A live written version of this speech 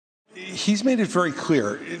he's made it very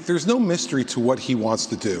clear. There's no mystery to what he wants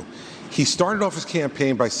to do. He started off his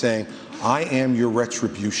campaign by saying, I am your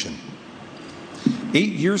retribution.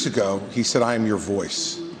 8 years ago, he said, I am your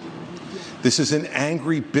voice. This is an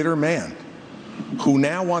angry, bitter man who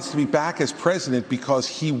now wants to be back as president because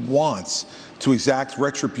he wants to exact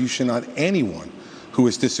retribution on anyone who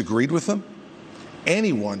has disagreed with him,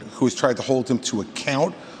 anyone who has tried to hold him to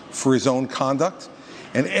account for his own conduct.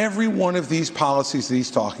 And every one of these policies that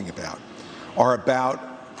he's talking about are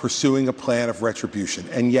about pursuing a plan of retribution.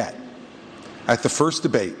 And yet, at the first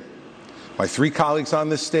debate, my three colleagues on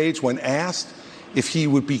this stage, when asked if he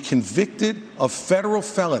would be convicted of federal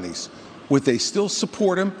felonies, would they still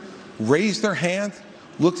support him, raise their hand,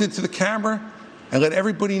 looked into the camera, and let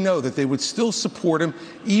everybody know that they would still support him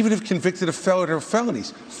even if convicted of federal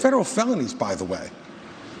felonies. Federal felonies, by the way.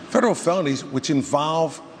 Federal felonies which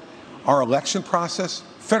involve our election process,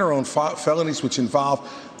 federal felonies which involve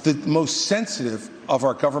the most sensitive of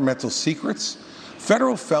our governmental secrets,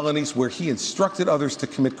 federal felonies where he instructed others to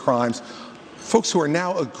commit crimes, folks who are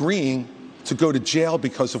now agreeing to go to jail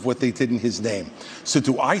because of what they did in his name. So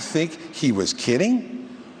do I think he was kidding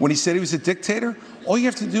when he said he was a dictator? All you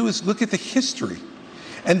have to do is look at the history.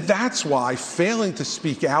 And that's why failing to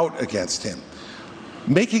speak out against him,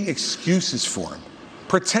 making excuses for him,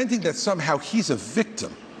 pretending that somehow he's a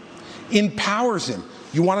victim, empowers him.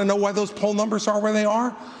 You want to know why those poll numbers are where they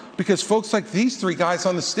are? Because folks like these three guys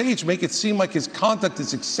on the stage make it seem like his conduct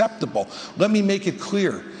is acceptable. Let me make it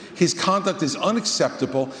clear. His conduct is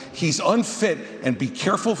unacceptable. He's unfit. And be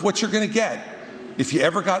careful of what you're going to get. If you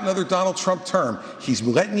ever got another Donald Trump term, he's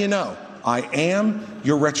letting you know, I am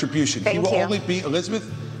your retribution. He will only be,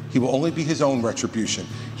 Elizabeth, he will only be his own retribution.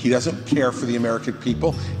 He doesn't care for the American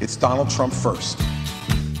people. It's Donald Trump first.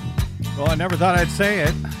 Well, I never thought I'd say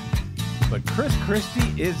it, but Chris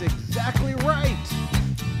Christie is exactly right.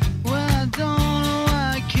 Well, I don't know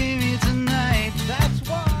why I came here tonight. That's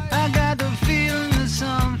why. I got the feeling that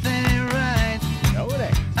something ain't right. No, it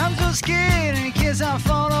ain't. I'm so scared in case I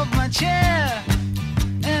fall off my chair.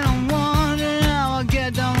 And I'm wondering how I'll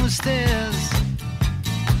get down the stairs.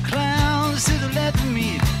 Clowns to the left of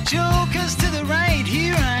me, jokers to the right.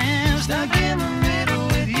 Here I am, stuck in the middle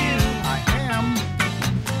with you. I am.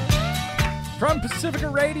 From Pacifica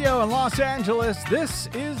Radio in Los Angeles, this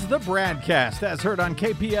is the BradCast, as heard on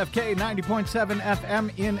KPFK 90.7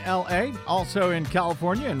 FM in LA, also in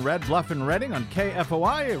California in Red Bluff and Redding on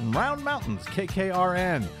KFOI and Round Mountains,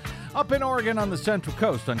 KKRN. Up in Oregon on the Central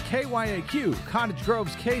Coast on KYAQ, Cottage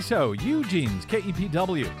Grove's KSO, Eugene's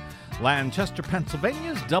KEPW, Lancaster,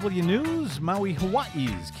 Pennsylvania's W News, Maui,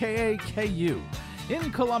 Hawaii's KAKU. In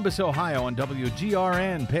Columbus, Ohio on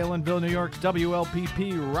WGRN, Palinville, New York's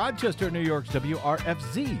WLPP, Rochester, New York's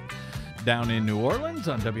WRFZ. Down in New Orleans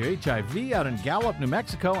on WHIV, out in Gallup, New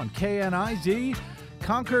Mexico on KNIZ.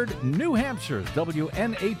 Concord, New Hampshire's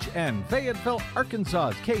WNHN, Fayetteville,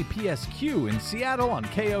 Arkansas's KPSQ, in Seattle on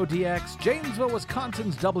KODX, Janesville,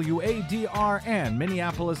 Wisconsin's WADR, and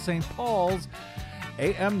Minneapolis, St. Paul's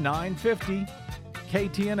AM 950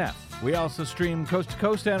 KTNF. We also stream coast to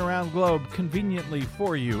coast and around the globe conveniently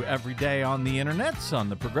for you every day on the internets, on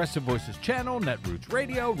the Progressive Voices channel, Netroots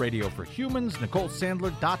Radio, Radio for Humans,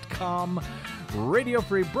 NicoleSandler.com, Radio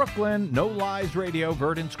Free Brooklyn, No Lies Radio,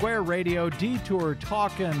 Verdant Square Radio, Detour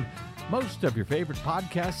Talk, and most of your favorite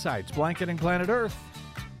podcast sites, Blanket and Planet Earth.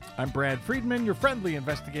 I'm Brad Friedman, your friendly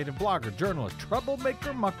investigative blogger, journalist,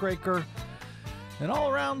 troublemaker, muckraker, an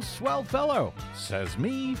all-around swell fellow, says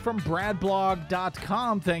me from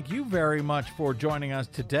bradblog.com. Thank you very much for joining us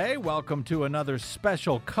today. Welcome to another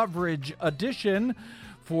special coverage edition,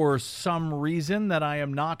 for some reason that I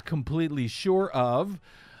am not completely sure of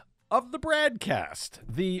the BradCast.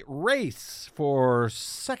 The race for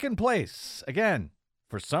second place, again,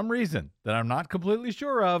 for some reason that I'm not completely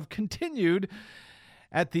sure of, continued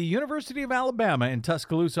at the University of Alabama in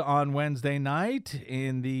Tuscaloosa on Wednesday night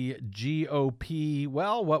in the GOP,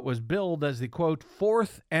 well, what was billed as the, quote,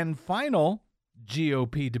 fourth and final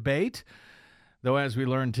GOP debate. Though, as we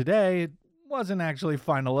learned today, it wasn't actually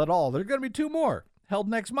final at all. There are going to be two more held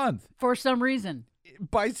next month. For some reason.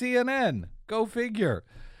 By CNN. Go figure.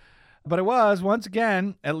 But it was, once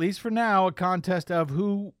again, at least for now, a contest of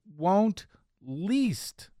who won't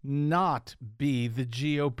least not be the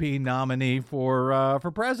GOP nominee for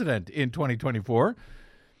president in 2024,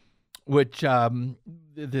 which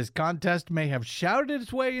this contest may have shouted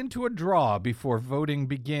its way into a draw before voting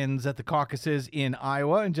begins at the caucuses in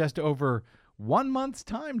Iowa in just over 1 month's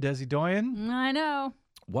time, Desi Doyen. I know.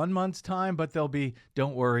 1 month's time, but there'll be,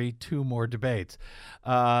 don't worry, two more debates.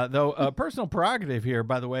 Though a personal prerogative here,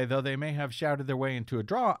 by the way, though they may have shouted their way into a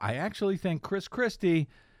draw, I actually think Chris Christie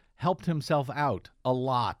helped himself out a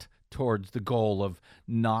lot towards the goal of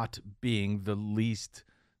not being the least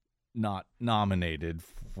not nominated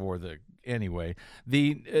for the... Anyway,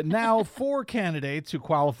 the now 4 candidates who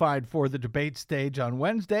qualified for the debate stage on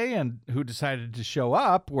Wednesday and who decided to show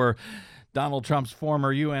up were Donald Trump's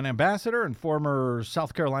former UN ambassador and former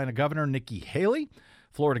South Carolina Governor Nikki Haley,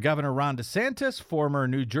 Florida Governor Ron DeSantis, former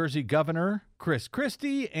New Jersey Governor Chris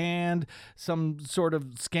Christie, and some sort of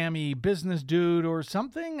scammy business dude or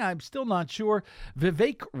something, I'm still not sure,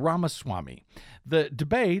 Vivek Ramaswamy. The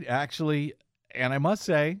debate actually, and I must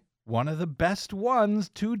say, one of the best ones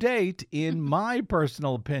to date, in my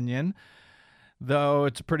personal opinion, though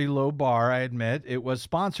it's a pretty low bar, I admit. It was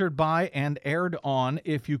sponsored by and aired on,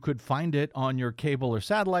 if you could find it on your cable or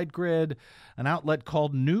satellite grid, an outlet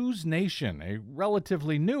called News Nation, a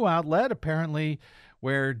relatively new outlet, apparently,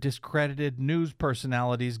 where discredited news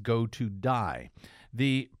personalities go to die.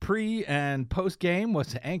 The pre- and post-game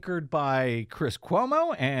was anchored by Chris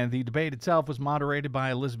Cuomo, and the debate itself was moderated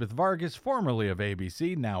by Elizabeth Vargas, formerly of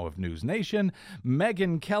ABC, now of News Nation,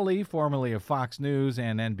 Megyn Kelly, formerly of Fox News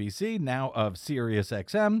and NBC, now of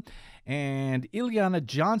SiriusXM, and Ileana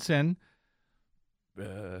Johnson,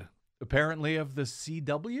 apparently of the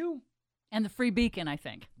CW? And the Free Beacon, I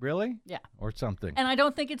think. Really? Yeah. Or something. And I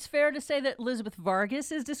don't think it's fair to say that Elizabeth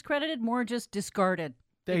Vargas is discredited, more just discarded.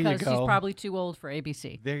 There you go. Because she's probably too old for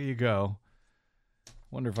ABC. There you go.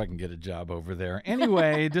 Wonder if I can get a job over there.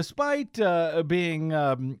 Anyway, despite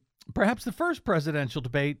being perhaps the first presidential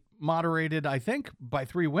debate moderated, I think, by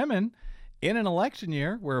 3 women in an election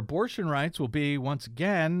year where abortion rights will be once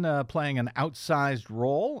again playing an outsized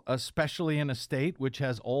role, especially in a state which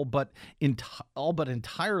has all but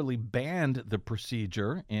entirely banned the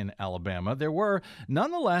procedure in Alabama, there were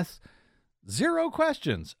nonetheless 0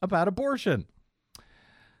 questions about abortion.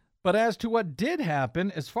 But as to what did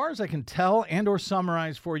happen, as far as I can tell and or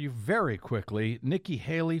summarize for you very quickly, Nikki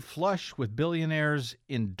Haley, flush with billionaires'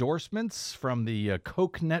 endorsements from the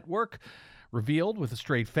Koch network, revealed with a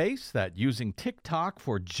straight face that using TikTok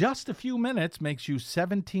for just a few minutes makes you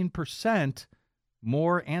 17%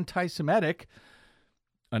 more anti-Semitic.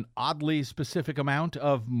 An oddly specific amount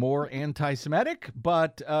of more anti-Semitic,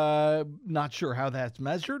 but not sure how that's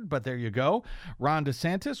measured, but there you go. Ron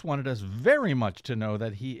DeSantis wanted us very much to know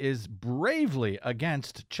that he is bravely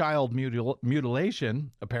against child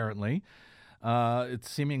mutilation, apparently. It's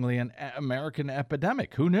seemingly an American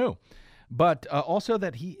epidemic. Who knew? But also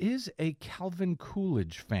that he is a Calvin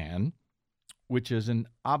Coolidge fan, which is an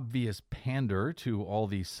obvious pander to all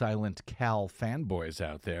the silent Cal fanboys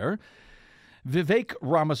out there. Vivek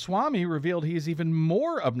Ramaswamy revealed he is even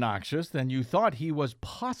more obnoxious than you thought he was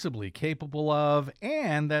possibly capable of,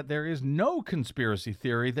 and that there is no conspiracy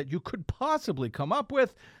theory that you could possibly come up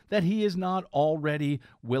with that he is not already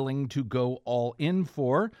willing to go all in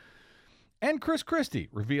for. And Chris Christie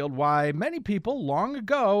revealed why many people long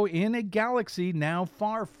ago in a galaxy now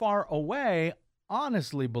far, far away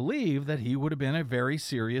honestly believe that he would have been a very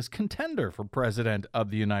serious contender for president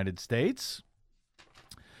of the United States.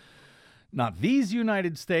 Not these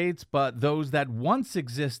United States, but those that once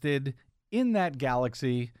existed in that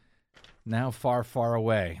galaxy, now far, far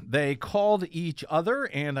away. They called each other,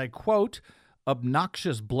 and I quote,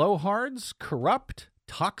 obnoxious blowhards, corrupt,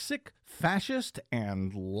 toxic, fascist,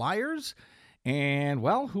 and liars. And,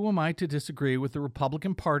 well, who am I to disagree with the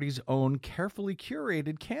Republican Party's own carefully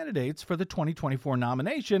curated candidates for the 2024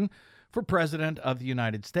 nomination for President of the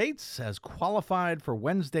United States, as qualified for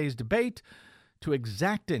Wednesday's debate, to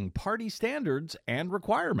exacting party standards and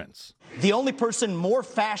requirements. The only person more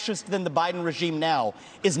fascist than the Biden regime now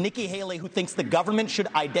is Nikki Haley, who thinks the government should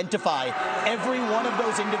identify every one of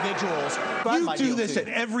those individuals. You do this at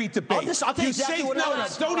every debate. I'll tell you exactly what it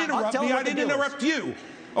is. Don't interrupt me. I didn't interrupt you.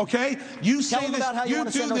 Okay? You say this. You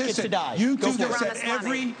do this. You do this at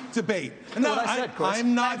every debate. No,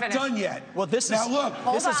 I'm not done yet. Well, this is now. Look,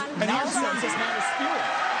 this is nonsense. This man is spewing.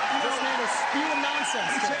 This man is spewing nonsense.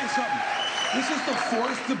 Let me tell you something. This is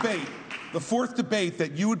the fourth debate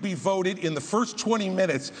that you would be voted in the first 20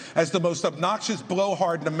 minutes as the most obnoxious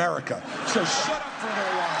blowhard in America. So shut up for a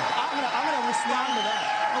little while. I'm going to respond to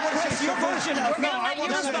that. I want to say your version of We're going to let you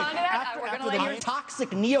respond to that. We're going to let you. Toxic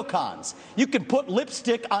neocons. You can put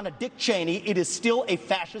lipstick on a Dick Cheney. It is still a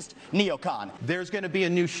fascist neocon. There's going to be a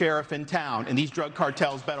new sheriff in town, and these drug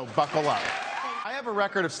cartels better buckle up. I have a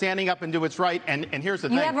record of standing up and do what's right, and here's the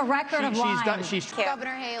thing. You have a record of lying.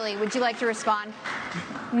 Governor Haley, would you like to respond?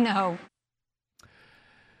 No.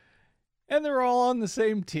 And they're all on the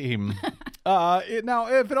same team. Now,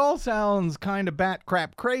 if it all sounds kind of bat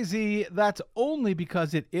crap crazy, that's only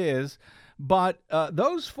because it is. But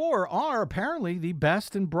those four are apparently the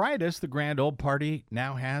best and brightest the grand old party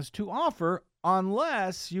now has to offer,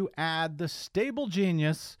 unless you add the stable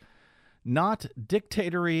genius, not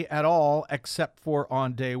dictatory at all, except for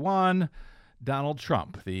on day one, Donald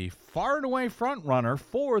Trump, the far and away frontrunner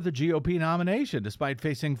for the GOP nomination, despite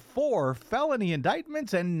facing 4 felony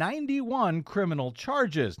indictments and 91 criminal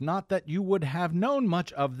charges. Not that you would have known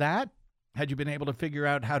much of that had you been able to figure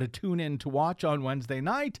out how to tune in to watch on Wednesday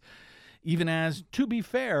night, even as, to be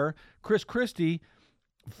fair, Chris Christie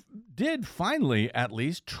did finally at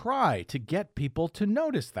least try to get people to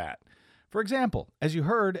notice that. For example, as you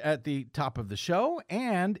heard at the top of the show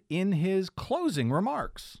and in his closing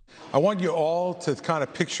remarks. I want you all to kind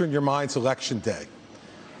of picture in your minds Election Day.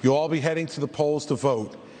 You'll all be heading to the polls to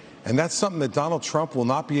vote, and that's something that Donald Trump will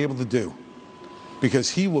not be able to do because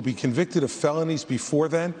he will be convicted of felonies before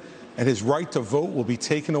then, and his right to vote will be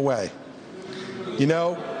taken away. You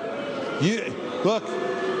know, look,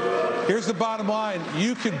 here's the bottom line.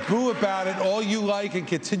 You can boo about it all you like and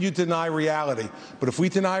continue to deny reality. But if we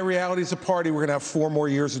deny reality as a party, we're going to have 4 more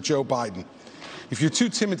years of Joe Biden. If you're too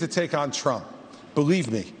timid to take on Trump,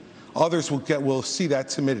 believe me, others will see that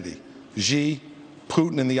timidity. Xi,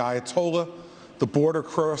 Putin, and the Ayatollah, the border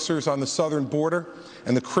crossers on the southern border,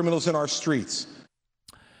 and the criminals in our streets.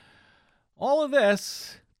 All of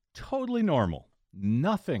this, totally normal.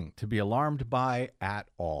 Nothing to be alarmed by at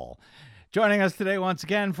all. Joining us today once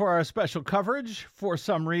again for our special coverage for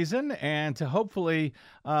some reason, and to hopefully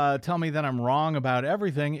tell me that I'm wrong about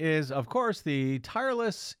everything, is, of course, the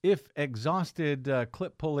tireless, if exhausted,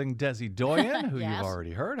 clip-pulling Desi Doyen, who Yes. you've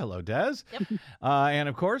already heard. Hello, Des. Yep. And,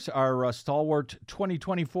 of course, our stalwart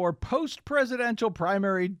 2024 post-presidential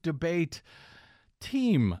primary debate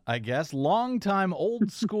team, I guess, longtime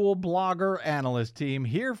old school blogger analyst team,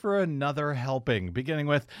 here for another helping, beginning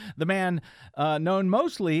with the man known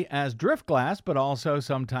mostly as Driftglass, but also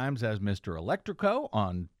sometimes as Mr. Electrico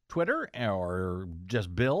on Twitter, or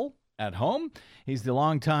just Bill at home. He's the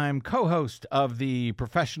longtime co-host of the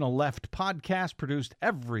Professional Left podcast, produced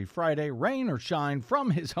every Friday, rain or shine, from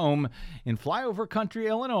his home in flyover country,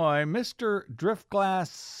 Illinois. Mr.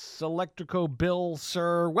 Driftglass Electrico Bill,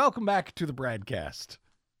 sir, welcome back to the BradCast.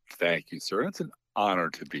 Thank you, sir. It's an honor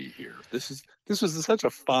to be here. This was such a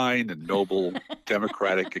fine and noble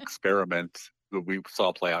democratic experiment that we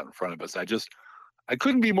saw play out in front of us. I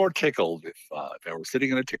couldn't be more tickled if I were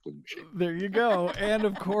sitting in a tickling machine. There you go. And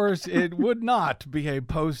of course, it would not be a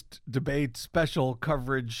post-debate special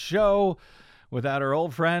coverage show without our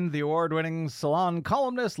old friend, the award-winning Salon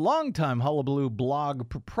columnist, longtime Hullabaloo blog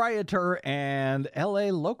proprietor, and LA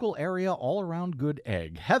local area all-around good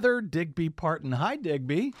egg, Heather Digby Parton. Hi,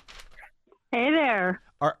 Digby. Hey there.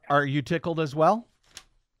 Are you tickled as well?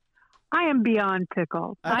 I am beyond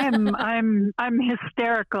tickled. I'm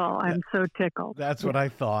hysterical. I'm so tickled. That's what I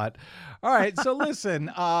thought. All right, so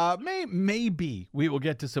listen, maybe we will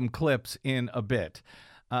get to some clips in a bit.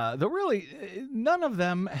 Though really, none of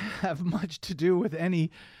them have much to do with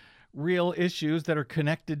any real issues that are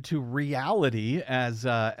connected to reality, as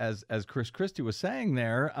Chris Christie was saying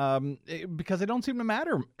there, because they don't seem to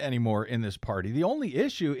matter anymore in this party. The only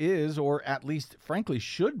issue is, or at least frankly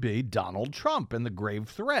should be, Donald Trump and the grave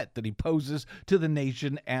threat that he poses to the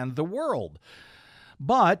nation and the world.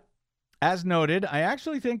 But as noted, I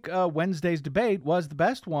actually think Wednesday's debate was the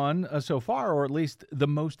best one so far, or at least the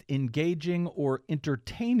most engaging or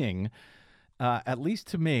entertaining, at least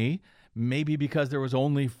to me. Maybe because there was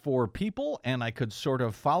only 4 people and I could sort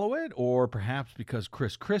of follow it, or perhaps because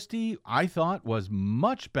Chris Christie, I thought, was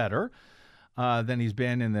much better than he's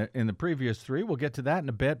been in the previous 3. We'll get to that in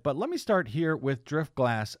a bit. But let me start here with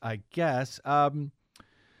Driftglass, I guess.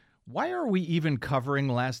 Why are we even covering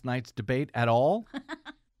last night's debate at all?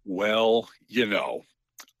 Well, you know.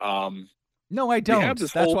 No, I don't.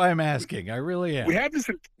 That's why I'm asking. I really am. We have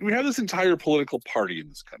this entire political party in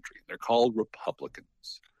this country. They're called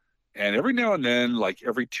Republicans. And every now and then, like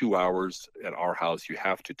every 2 hours at our house, you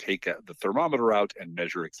have to take the thermometer out and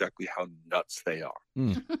measure exactly how nuts they are.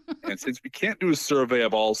 And since we can't do a survey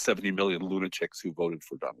of all 70 million lunatics who voted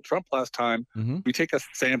for Donald Trump last time, we take a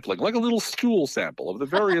sampling, like a little stool sample of the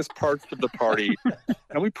various parts of the party,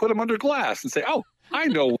 and we put them under glass and say, oh, I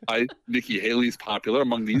know why Nikki Haley's popular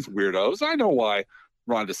among these weirdos. I know why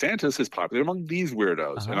Ron DeSantis is popular among these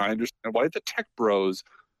weirdos. And I understand why the tech bros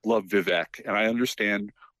love Vivek. And I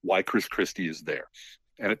understand why Chris Christie is there.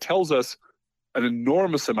 And it tells us an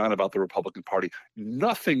enormous amount about the Republican Party.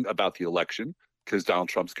 Nothing about the election, because Donald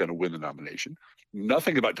Trump's going to win the nomination.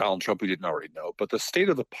 Nothing about Donald Trump we didn't already know. But the state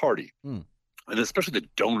of the party, and especially the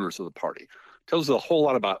donors of the party, tells us a whole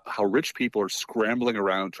lot about how rich people are scrambling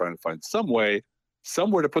around trying to find some way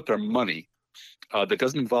somewhere to put their money that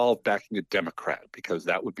doesn't involve backing a Democrat, because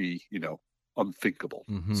that would be, unthinkable.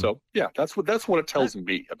 Mm-hmm. So yeah, that's what it tells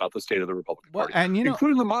me about the state of the Republican Party, and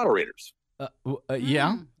including the moderators.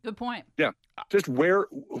 Yeah. Good point. Yeah. Just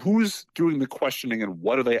who's doing the questioning and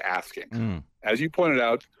what are they asking? As you pointed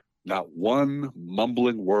out, not one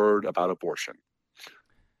mumbling word about abortion.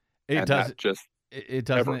 It doesn't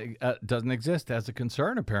exist as a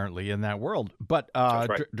concern apparently in that world. But right.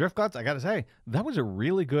 Driftglots, I got to say, that was a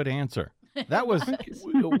really good answer. That was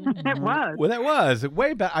It was. Well, that was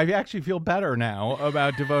way better. I actually feel better now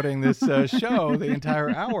about devoting this show the entire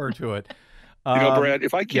hour to it. Brad,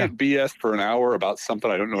 if I can't BS for an hour about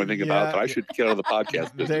something I don't know anything about, then I should get out of the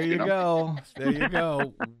podcast business. There you go. There you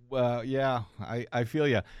go. Yeah, I feel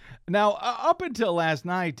you. Now, up until last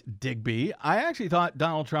night, Digby, I actually thought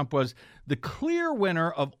Donald Trump was the clear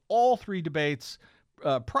winner of all three debates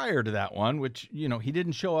prior to that one, which, he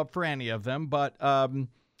didn't show up for any of them, but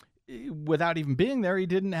without even being there, he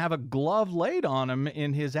didn't have a glove laid on him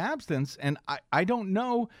in his absence. And I don't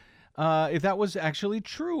know if that was actually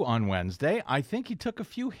true on Wednesday. I think he took a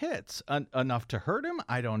few hits, enough to hurt him.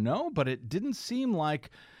 I don't know, but it didn't seem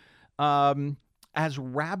like as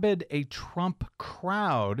rabid a Trump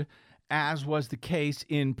crowd as was the case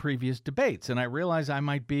in previous debates. And I realize I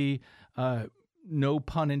might be, no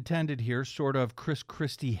pun intended here, sort of Chris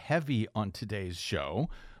Christie heavy on today's show.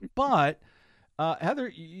 But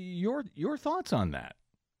Heather, your thoughts on that?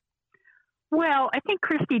 Well, I think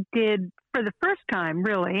Christie did for the first time,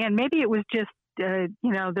 really, and maybe it was just,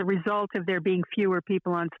 the result of there being fewer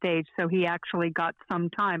people on stage, so he actually got some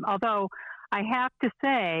time. Although I have to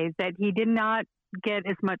say that he did not get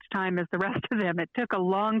as much time as the rest of them. It took a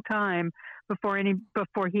long time before he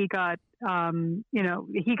got,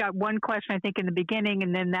 he got one question, I think, in the beginning,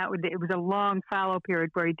 and then it was a long fallow period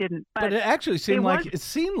where he didn't. But it actually seemed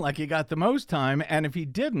like he got the most time, and if he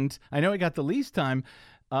didn't, I know he got the least time.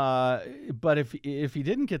 But if he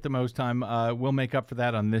didn't get the most time, we'll make up for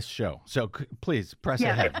that on this show. So please press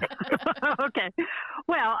ahead. Okay.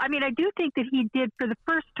 Well, I mean, I do think that he did for the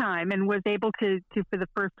first time and was able to for the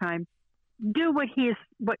first time do what his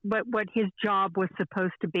job was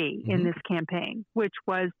supposed to be in this campaign, which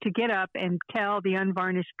was to get up and tell the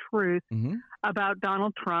unvarnished truth about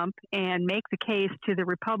Donald Trump and make the case to the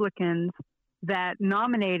Republicans that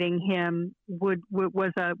nominating him was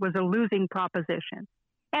a losing proposition.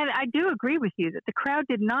 And I do agree with you that the crowd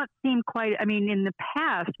did not seem quite, I mean, in the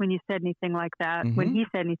past, when you said anything like that, when he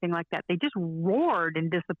said anything like that, they just roared in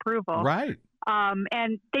disapproval. Right.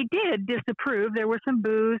 And they did disapprove. There were some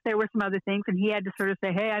boos, there were some other things, and he had to sort of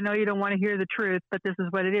say, hey, I know you don't want to hear the truth, but this is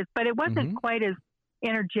what it is. But it wasn't quite as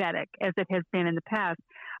energetic as it has been in the past.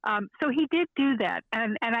 So he did do that.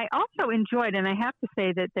 And I also enjoyed, and I have to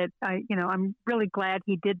say that I'm really glad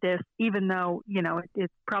he did this, even though,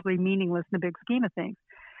 it's probably meaningless in the big scheme of things,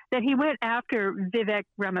 that he went after Vivek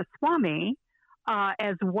Ramaswamy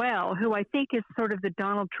as well, who I think is sort of the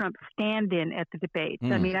Donald Trump stand-in at the debates.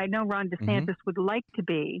 I mean, I know Ron DeSantis would like to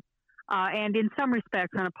be, and in some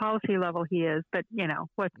respects on a policy level he is, but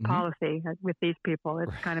what's policy with these people?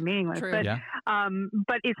 It's kind of meaningless. True. But Yeah.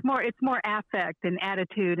 But it's more affect and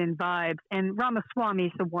attitude and vibes, and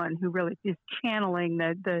Ramaswamy's the one who really is channeling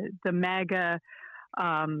the MAGA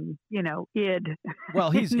id.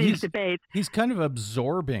 Well, he's debates. He's kind of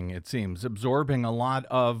absorbing a lot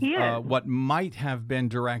of what might have been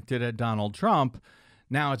directed at Donald Trump.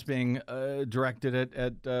 Now it's being directed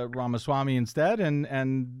at Ramaswamy instead,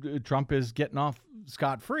 and Trump is getting off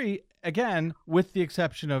scot-free, again, with the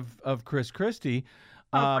exception of Chris Christie.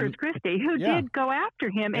 Chris Christie, who did go after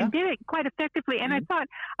him and did it quite effectively. And I thought,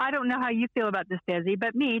 I don't know how you feel about this, Desi,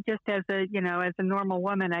 but me, just as a normal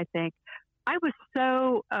woman, I think, I was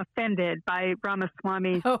so offended by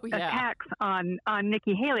Ramaswamy's attacks on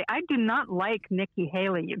Nikki Haley. I do not like Nikki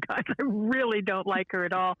Haley, you guys. I really don't like her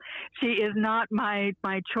at all. She is not my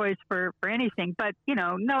choice for anything. But,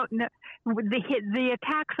 the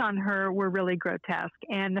attacks on her were really grotesque.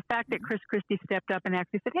 And the fact that Chris Christie stepped up and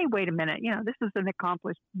actually said, hey, wait a minute, this is an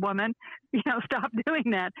accomplished woman. Stop doing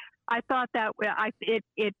that. I thought that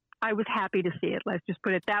I was happy to see it. Let's just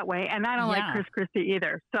put it that way. And I don't like Chris Christie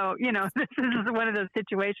either. So, this is one of those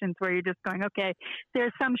situations where you're just going, okay,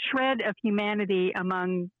 there's some shred of humanity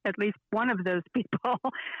among at least one of those people,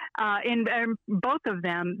 in both of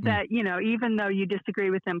them that, even though you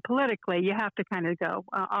disagree with them politically, you have to kind of go,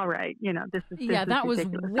 all right, this is that was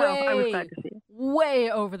ridiculous. So I was glad to see it. way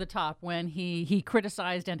over the top when he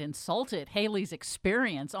criticized and insulted Haley's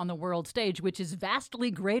experience on the world stage, which is vastly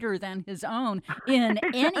greater than his own in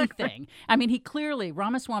anything. I mean,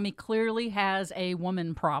 Ramaswamy clearly has a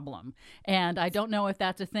woman problem. And I don't know if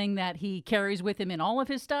that's a thing that he carries with him in all of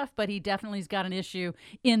his stuff, but he definitely has got an issue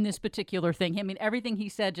in this particular thing. I mean, everything he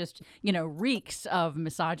said just, reeks of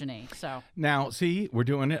misogyny. So now, see, we're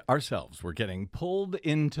doing it ourselves. We're getting pulled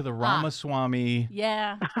into the Ramaswamy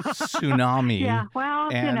tsunami. Yeah,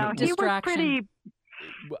 well, and he was pretty.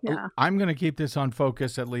 Yeah. I'm going to keep this on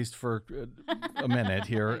focus at least for a minute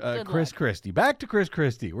here. Chris Christie. Back to Chris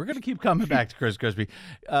Christie. We're going to keep coming back to Chris Christie.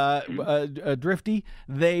 Drifty,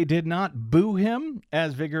 they did not boo him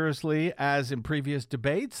as vigorously as in previous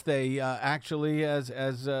debates. They actually, as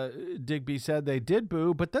Digby said, they did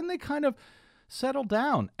boo, but then they kind of settled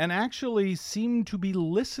down and actually seemed to be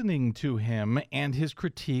listening to him and his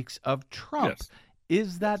critiques of Trump. Yes.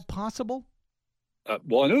 Is that possible?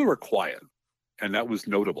 Well, I know they were quiet, and that was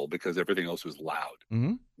notable because everything else was loud.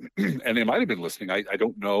 Mm-hmm. And they might have been listening. I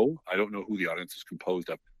don't know. I don't know who the audience is composed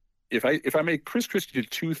of. If I may, Chris Christie did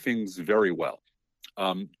two things very well.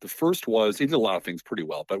 The first was, he did a lot of things pretty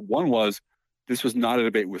well, but one was, this was not a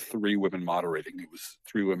debate with three women moderating. It was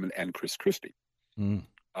three women and Chris Christie.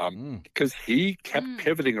 Because he kept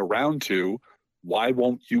pivoting around to, why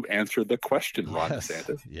won't you answer the question, Ron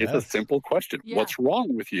DeSantis? Yes. It's a simple question. Yeah. What's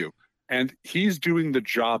wrong with you? And he's doing the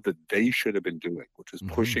job that they should have been doing, which is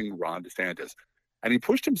pushing Ron DeSantis. And he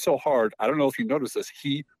pushed him so hard, I don't know if you noticed this,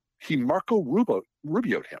 he Marco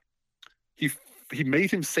Rubio'd him. He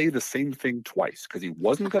made him say the same thing twice because he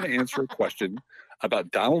wasn't going to answer a question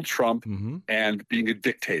about Donald Trump and being a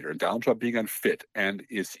dictator and Donald Trump being unfit. And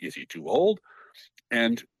is he too old?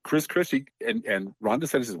 And Chris Christie and Ron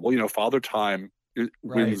DeSantis says, well, Father Time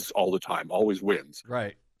wins all the time, always wins.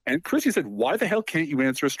 Right. And Christie said, why the hell can't you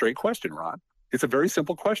answer a straight question, Ron? It's a very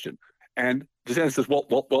simple question. And DeSantis says,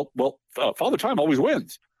 well, Father Time always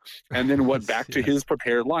wins. And then went back to his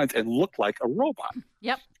prepared lines and looked like a robot.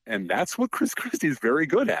 Yep. And that's what Chris Christie is very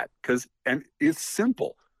good at. And it's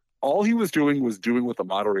simple. All he was doing what the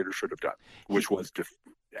moderator should have done, which was to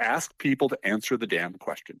ask people to answer the damn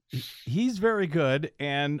question. He's very good,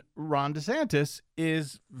 and Ron DeSantis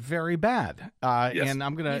is very bad. Yes. And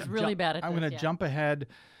I'm gonna He's really bad at I'm this, gonna yeah. jump ahead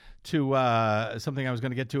to something I was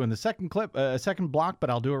going to get to in the second second block, but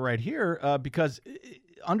I'll do it right here because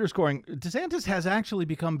underscoring DeSantis has actually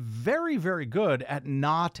become very, very good at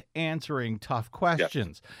not answering tough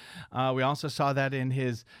questions. Yes. We also saw that in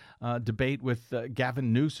his debate with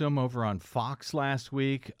Gavin Newsom over on Fox last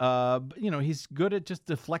week. He's good at just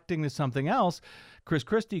deflecting to something else. Chris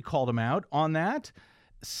Christie called him out on that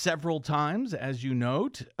several times, as you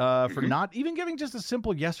note, for not even giving just a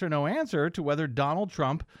simple yes or no answer to whether Donald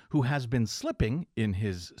Trump, who has been slipping in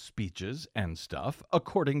his speeches and stuff,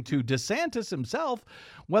 according to DeSantis himself,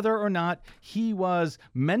 whether or not he was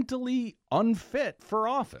mentally unfit for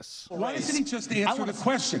office. Why doesn't he just answer the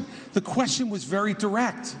question? The question was very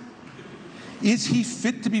direct. Is he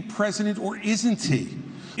fit to be president or isn't he?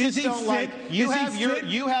 Is he fit? You have your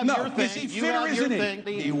thing. Is he fit or isn't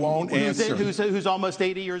he? He won't answer. Who's almost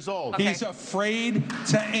 80 years old. Okay. He's afraid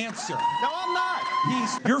to answer. No, I'm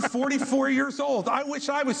not. You're 44 years old. I wish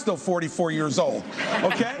I was still 44 years old.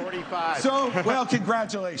 Okay? 45. So, well,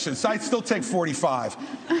 congratulations. I'd still take 45.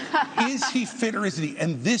 Is he fit or isn't he?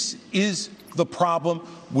 And this is the problem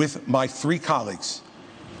with my three colleagues.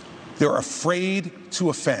 They're afraid to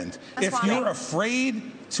offend. If you're afraid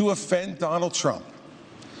to offend Donald Trump,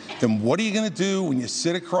 then what are you going to do when you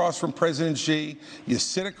sit across from President Xi, you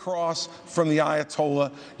sit across from the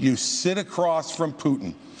Ayatollah, you sit across from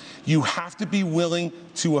Putin? You have to be willing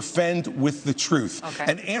to offend with the truth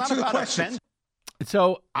and answer the questions.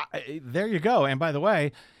 So there you go. And by the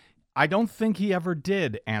way, I don't think he ever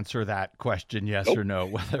did answer that question, yes or no,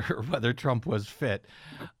 whether Trump was fit.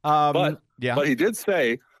 But he did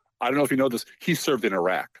say, I don't know if you know this, he served in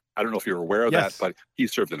Iraq. I don't know if you're aware of that, but he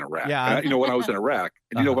served in Iraq. Yeah. And when I was in Iraq,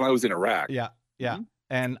 and when I was in Iraq. Yeah.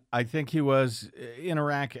 And I think he was in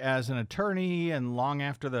Iraq as an attorney and long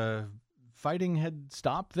after the fighting had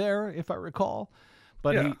stopped there, if I recall.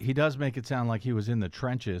 But he does make it sound like he was in the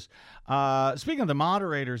trenches. Speaking of the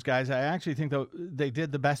moderators, guys, I actually think they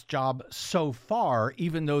did the best job so far,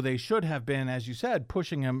 even though they should have been, as you said,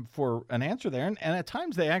 pushing him for an answer there. And at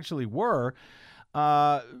times they actually were.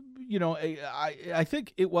 I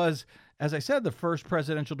think it was, as I said, the first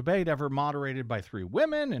presidential debate ever moderated by three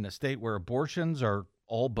women in a state where abortions are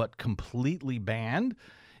all but completely banned,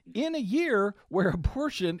 in a year where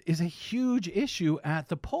abortion is a huge issue at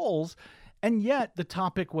the polls, and yet the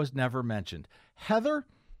topic was never mentioned. Heather,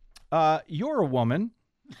 you're a woman.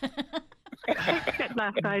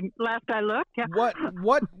 last I looked. Yeah.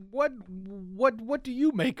 What do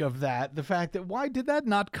you make of that? The fact that why did that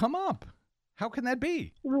not come up? How can that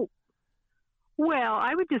be? Well,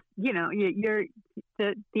 I would just, you're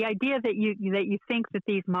the idea that you think that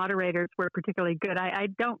these moderators were particularly good. I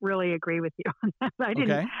don't really agree with you on that.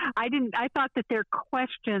 I thought that their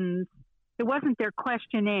questions. It wasn't their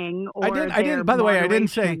questioning or I didn't. By the way, I didn't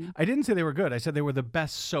say they were good. I said they were the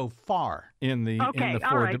best so far in the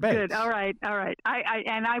four debates. Good. All right.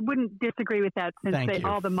 I wouldn't disagree with that since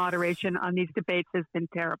all the moderation on these debates has been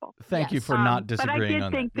terrible. Thank you for not disagreeing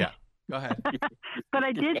on that. Yeah. Go ahead. But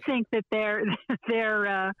I did think that their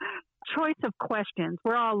choice of questions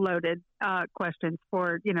were all loaded questions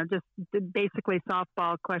for, just basically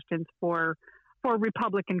softball questions for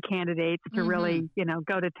Republican candidates to really,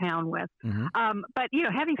 go to town with. But,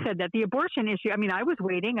 having said that, the abortion issue, I was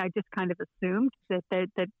waiting. I just kind of assumed that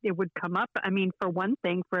it would come up. For one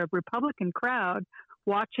thing, for a Republican crowd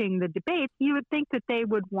watching the debates, you would think that they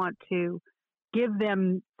would want to give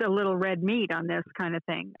them the little red meat on this kind of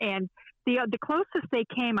thing. And the closest they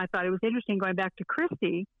came, I thought it was interesting going back to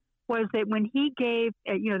Christie, was that when he gave,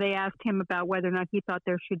 they asked him about whether or not he thought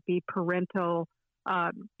there should be parental,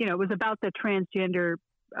 it was about the transgender,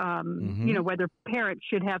 whether parents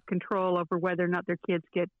should have control over whether or not their kids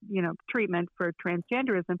get, treatment for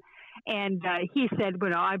transgenderism. And he said,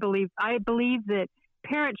 I believe that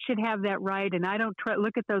parents should have that right, and I don't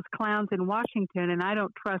look at those clowns in Washington, and I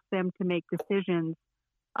don't trust them to make decisions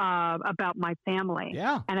about my family.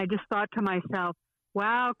 Yeah. And I just thought to myself,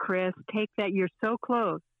 wow, Chris, take that. You're so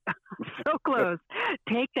close. So close.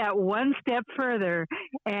 Take that one step further,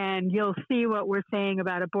 and you'll see what we're saying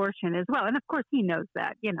about abortion as well. And of course, he knows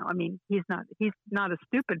that. He's not a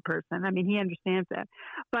stupid person. He understands that.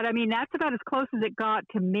 But that's about as close as it got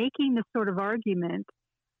to making the sort of argument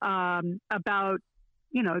about,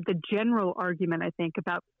 the general argument, I think,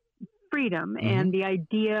 about freedom and the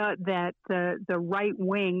idea that the right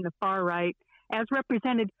wing, the far right, as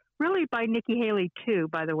represented really by Nikki Haley too,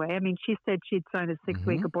 by the way. She said she'd sign a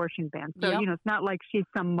 6-week abortion ban. So, it's not like she's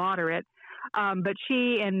some moderate. But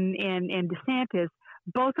she and DeSantis,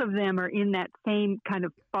 both of them are in that same kind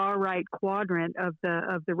of far right quadrant of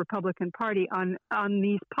the Republican Party on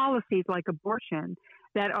these policies like abortion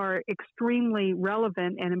that are extremely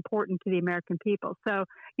relevant and important to the American people. So,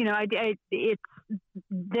 it's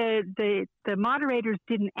the moderators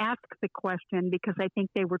didn't ask the question because I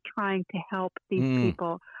think they were trying to help these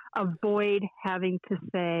people avoid having to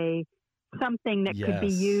say something that could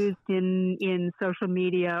be used in social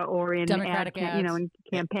media or in Democratic ads. In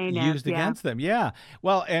campaign ads. Used against them, yeah.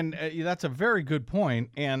 Well, and that's a very good point.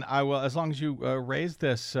 And I will, as long as you raise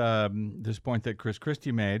this point that Chris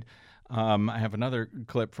Christie made. I have another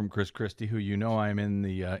clip from Chris Christie, who I'm in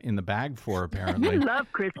the bag for, apparently. You love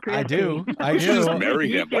Chris Christie. I do. You should just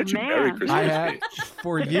marry him. Why'd you marry Chris Christie?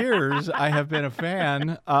 For years, I have been a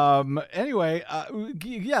fan. Anyway,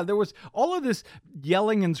 there was all of this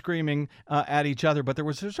yelling and screaming at each other, but there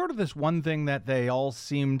was sort of this one thing that they all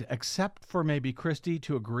seemed, except for maybe Christie,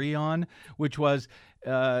 to agree on, which was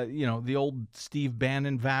the old Steve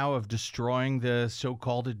Bannon vow of destroying the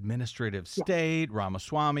so-called administrative state.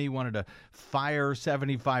 Ramaswamy wanted to fire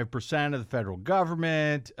 75% of the federal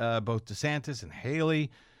government. Both DeSantis and Haley,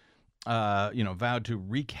 vowed to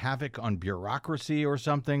wreak havoc on bureaucracy or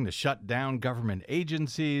something, to shut down government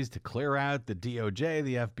agencies, to clear out the DOJ,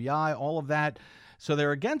 the FBI, all of that. So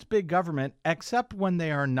they're against big government, except when they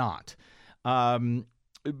are not.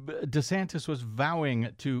 DeSantis was vowing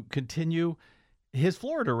to continue his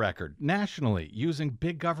Florida record nationally, using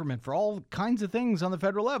big government for all kinds of things on the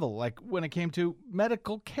federal level, like when it came to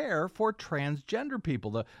medical care for transgender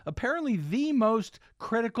people, apparently the most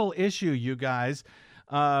critical issue, you guys,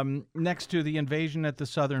 next to the invasion at the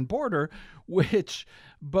southern border, which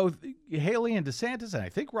both Haley and DeSantis, and I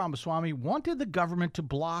think Ramaswamy, wanted the government to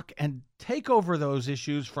block and take over those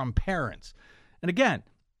issues from parents. And again,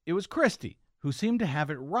 it was Christie who seemed to have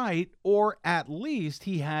it right, or at least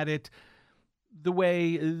he had it the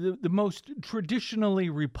way the most traditionally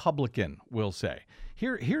Republican will say.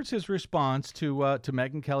 Here's his response to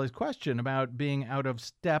Megyn Kelly's question about being out of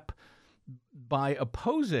step by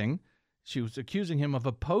opposing. She was accusing him of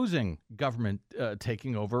opposing government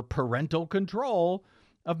taking over parental control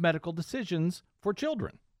of medical decisions for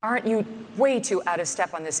children. Aren't you way too out of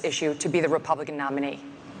step on this issue to be the Republican nominee?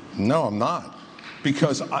 No, I'm not.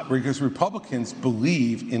 Because Republicans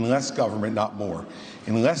believe in less government, not more,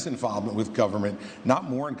 in less involvement with government, not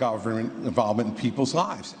more in government involvement in people's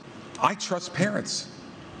lives. I trust parents.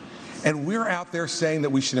 And we're out there saying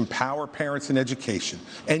that we should empower parents in education,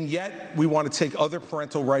 and yet we want to take other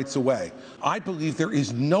parental rights away. I believe there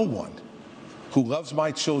is no one who loves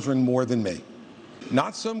my children more than me,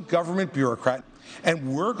 not some government bureaucrat.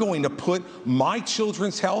 And we're going to put my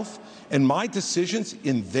children's health and my decisions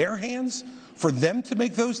in their hands for them to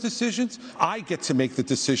make those decisions. I get to make the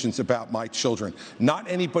decisions about my children, not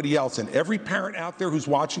anybody else. And every parent out there who's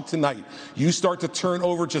watching tonight, you start to turn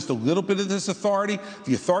over just a little bit of this authority,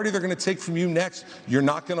 the authority they're going to take from you next, you're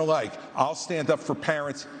not going to like. I'll stand up for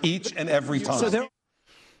parents each and every time. So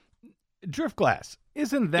Driftglass,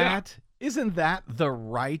 isn't that the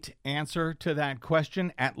right answer to that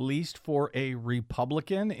question, at least for a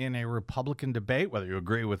Republican in a Republican debate, whether you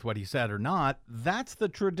agree with what he said or not? That's the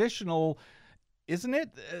traditional, isn't it,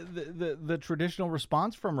 the traditional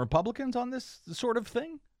response from Republicans on this sort of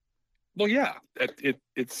thing? Well, yeah,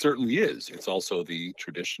 it certainly is. It's also the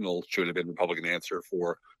traditional, should have been Republican answer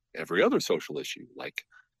for every other social issue, like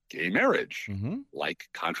gay marriage, like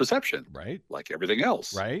contraception, right, like everything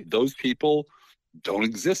else. Right. Those people don't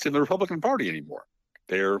exist in the Republican Party anymore.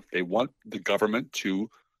 They want the government to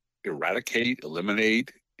eradicate,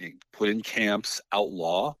 eliminate, put in camps,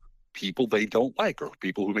 outlaw people they don't like or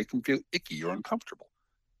people who make them feel icky or uncomfortable.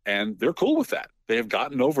 And they're cool with that. They have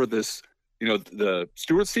gotten over this, the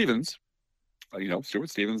Stuart Stevens,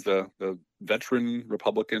 the veteran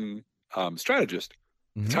Republican strategist.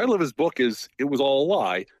 The title of his book is "It Was All a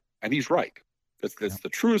Lie," and he's right. That's the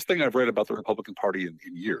truest thing I've read about the Republican Party in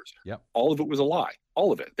years. Yep. All of it was a lie.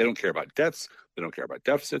 All of it. They don't care about debts. They don't care about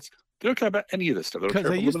deficits. They don't care about any of this stuff. They don't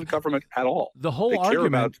care about limited government at all. The whole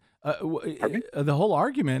argument, the whole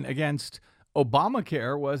argument against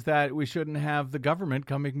Obamacare was that we shouldn't have the government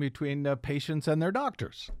coming between patients and their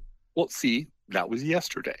doctors. Well, see, that was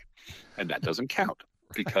yesterday, and that doesn't count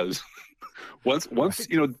because once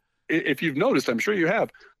if you've noticed, I'm sure you have,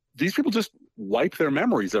 these people just wipe their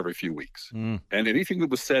memories every few weeks. And anything that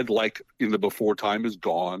was said like in the before time is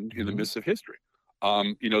gone in the midst of history.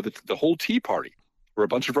 The whole Tea Party were a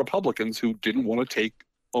bunch of Republicans who didn't want to take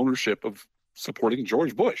ownership of supporting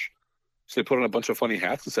George Bush. So they put on a bunch of funny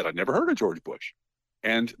hats and said, "I've never heard of George Bush."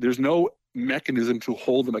 And there's no mechanism to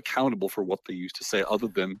hold them accountable for what they used to say other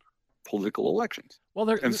than political elections. Well,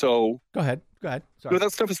 go ahead. Sorry.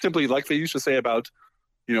 That stuff is simply like they used to say about,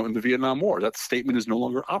 in the Vietnam War. That statement is no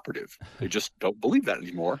longer operative. They just don't believe that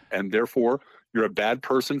anymore. And therefore, you're a bad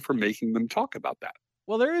person for making them talk about that.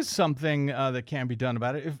 Well, there is something that can be done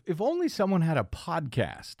about it. If only someone had a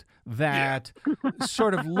podcast that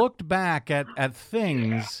sort of looked back at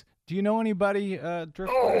things. Do you know anybody,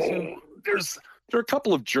 Driftglass? There are a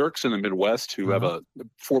couple of jerks in the Midwest who have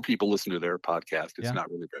 4 people listen to their podcast. It's not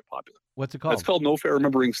really very popular. What's it called? It's called No Fair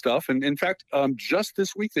Remembering Stuff. And in fact, just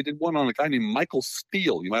this week, they did one on a guy named Michael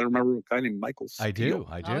Steele. You might remember a guy named Michael Steele. I do.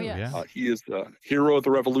 Oh, yes. Yeah. He is the hero of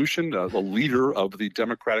the revolution, the leader of the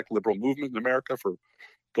Democratic liberal movement in America for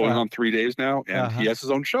going on 3 days now. And he has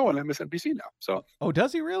his own show on MSNBC now. So. Oh,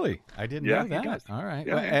 does he really? I didn't know that. He does. All right.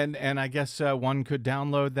 Yeah, and I guess one could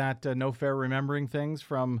download that No Fair Remembering Things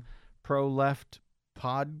from Pro-Left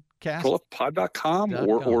Podcast? ProLeftPod.com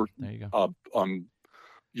or there you go.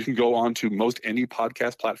 You can go on to most any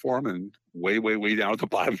podcast platform and way down at the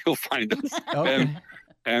bottom you'll find us. Okay.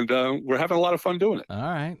 And we're having a lot of fun doing it. All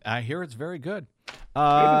right. I hear it's very good.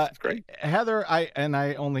 It's great. Heather,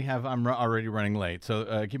 I'm already running late,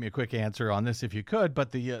 so give me a quick answer on this if you could.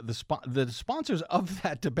 But the sponsors of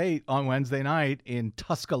that debate on Wednesday night in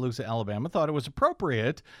Tuscaloosa, Alabama, thought it was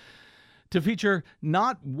appropriate to feature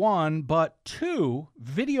not one, but 2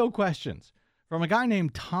 video questions from a guy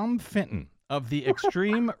named Tom Fenton of the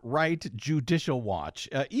Extreme Right Judicial Watch,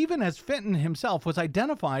 even as Fenton himself was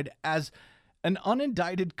identified as an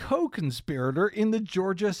unindicted co-conspirator in the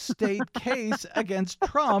Georgia state case against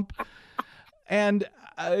Trump and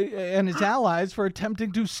his allies for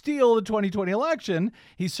attempting to steal the 2020 election.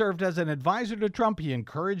 He served as an advisor to Trump. He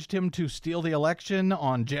encouraged him to steal the election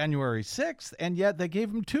on January 6th, and yet they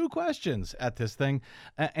gave him 2 questions at this thing.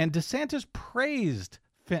 And DeSantis praised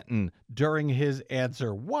Fenton during his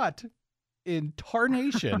answer. What in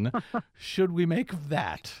tarnation should we make of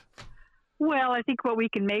that? Well, I think what we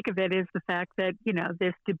can make of it is the fact that,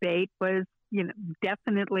 this debate was,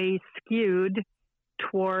 definitely skewed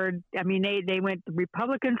toward, they went,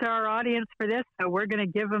 Republicans are our audience for this, so we're going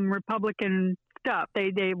to give them Republican stuff.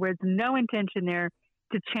 There was no intention there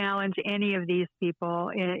to challenge any of these people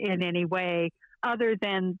in any way other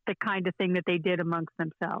than the kind of thing that they did amongst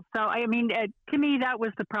themselves. So, to me, that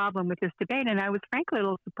was the problem with this debate, and I was frankly a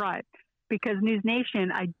little surprised because News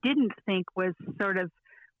Nation, I didn't think was sort of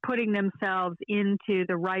putting themselves into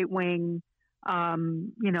the right-wing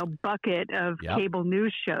bucket of cable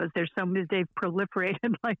news shows. There's so many, they've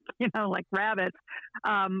proliferated like rabbits.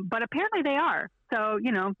 But apparently they are. So,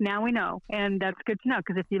 now we know. And that's good to know,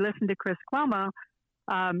 because if you listen to Chris Cuomo,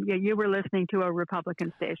 you were listening to a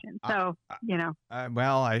Republican station. So,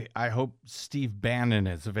 Well, I hope Steve Bannon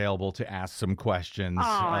is available to ask some questions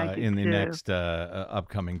in the next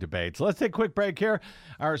upcoming debates. Let's take a quick break here.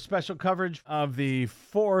 Our special coverage of the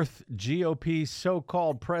fourth GOP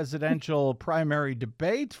so-called presidential primary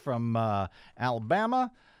debate from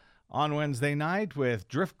Alabama on Wednesday night with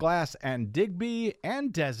Driftglass and Digby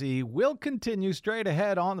and Desi will continue straight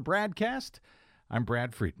ahead on the BradCast. I'm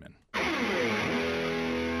Brad Friedman.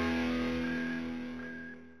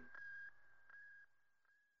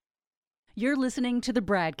 You're listening to the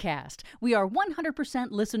BradCast. We are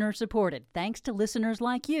 100% listener supported, thanks to listeners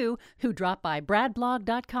like you who drop by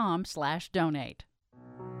bradblog.com/donate.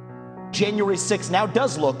 January 6th now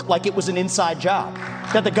does look like it was an inside job,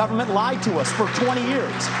 that the government lied to us for 20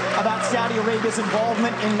 years about Saudi Arabia's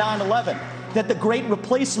involvement in 9/11, that the Great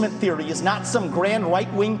Replacement theory is not some grand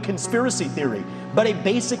right-wing conspiracy theory, but a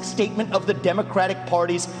basic statement of the Democratic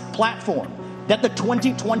Party's platform, that the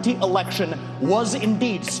 2020 election was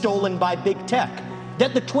indeed stolen by big tech,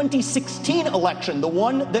 that the 2016 election, the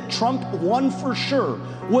one that Trump won for sure,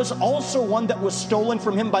 was also one that was stolen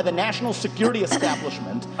from him by the national security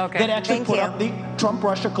establishment that actually put up the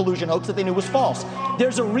Trump-Russia collusion hoax that they knew was false.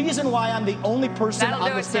 There's a reason why I'm the only person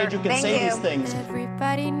on the stage who can say these things.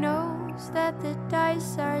 Everybody knows that the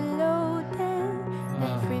dice are loaded.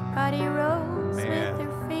 Everybody rolls with their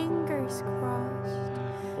fingers crossed.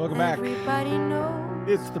 Welcome back. Everybody knows.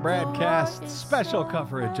 It's the BradCast special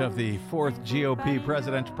coverage of the fourth GOP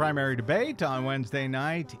presidential primary debate on Wednesday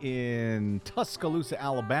night in Tuscaloosa,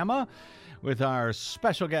 Alabama, with our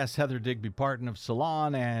special guest, Heather Digby Parton of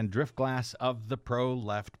Salon and Driftglass of the Pro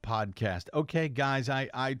Left podcast. Okay, guys,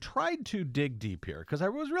 I tried to dig deep here because I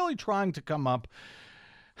was really trying to come up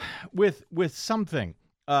with something,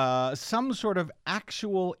 some sort of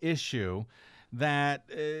actual issue that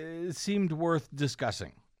seemed worth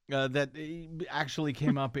discussing. That actually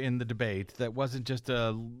came up in the debate, that wasn't just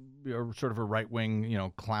a sort of a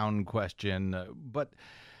right-wing, clown question, but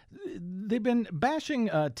they've been bashing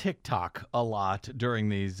TikTok a lot during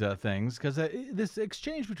these things, because this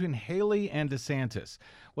exchange between Haley and DeSantis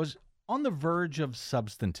was on the verge of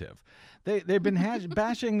substantive. They've been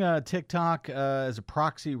bashing TikTok as a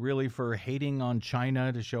proxy, really, for hating on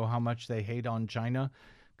China, to show how much they hate on China,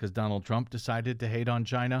 because Donald Trump decided to hate on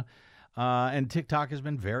China. And TikTok has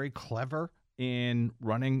been very clever in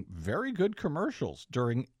running very good commercials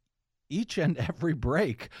during each and every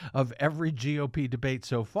break of every GOP debate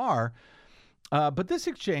so far. But this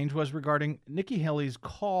exchange was regarding Nikki Haley's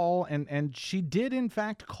call, and she did, in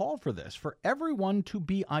fact, call for this, for everyone to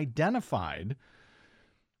be identified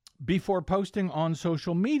before posting on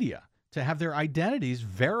social media, to have their identities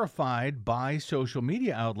verified by social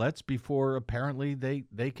media outlets before apparently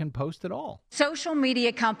they can post at all. Social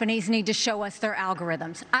media companies need to show us their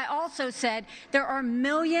algorithms. I also said there are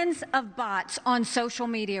millions of bots on social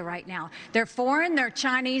media right now. They're foreign, they're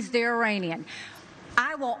Chinese, they're Iranian.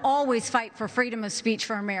 I will always fight for freedom of speech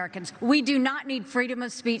for Americans. We do not need freedom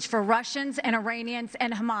of speech for Russians and Iranians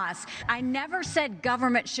and Hamas. I never said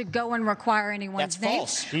government should go and require anyone's name.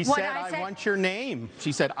 That's false. She said, I want your name.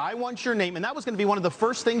 She said, I want your name. And that was going to be one of the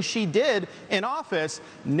first things she did in office.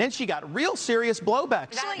 And then she got real serious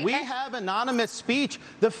blowback. We have anonymous speech.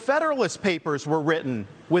 The Federalist Papers were written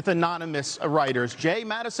with anonymous writers. Jay,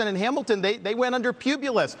 Madison, and Hamilton, they went under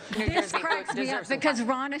Publius. This cracks me up because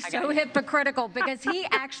Ron is so hypocritical, because he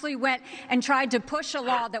actually went and tried to push a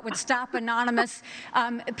law that would stop anonymous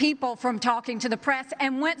people from talking to the press,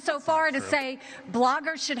 and went so far to say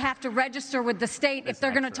bloggers should have to register with the state if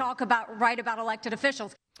they're going to write about elected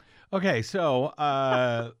officials. Okay, so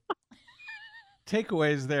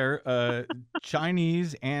takeaways there.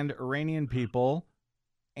 Chinese and Iranian people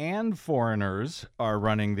and foreigners are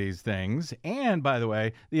running these things. And, by the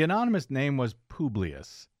way, the anonymous name was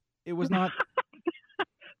Publius. It was not...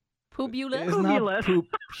 Pubulus? It's not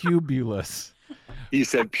Pubulus. He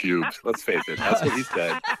said pubes. Let's face it. That's what he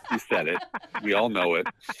said. He said it. We all know it.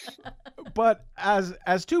 But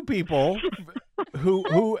as two people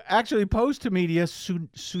who actually post to media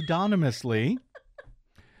pseudonymously,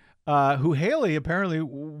 who Haley apparently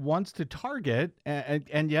wants to target,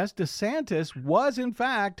 and yes, DeSantis was in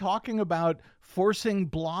fact talking about forcing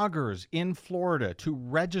bloggers in Florida to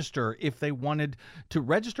register if they wanted to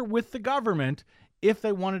register with the government, if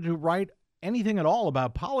they wanted to write anything at all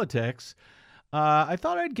about politics. I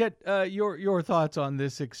thought I'd get your thoughts on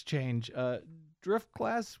this exchange.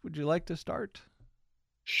 Driftglass, would you like to start?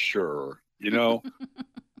 Sure.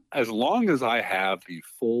 As long as I have the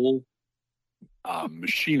full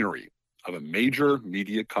machinery of a major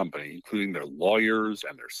media company, including their lawyers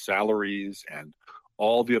and their salaries and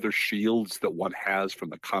all the other shields that one has from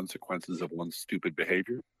the consequences of one's stupid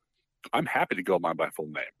behavior, I'm happy to go by my full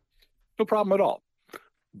name. No problem at all.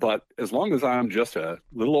 But as long as I'm just a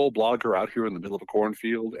little old blogger out here in the middle of a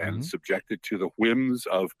cornfield and subjected to the whims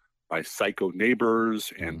of my psycho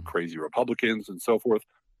neighbors and crazy Republicans and so forth,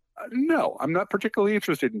 no, I'm not particularly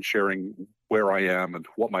interested in sharing where I am and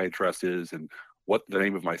what my address is and what the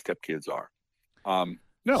name of my stepkids are.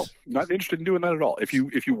 No, not interested in doing that at all. If you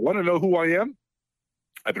want to know who I am,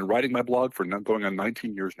 I've been writing my blog for going on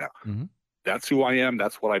 19 years now. That's who I am.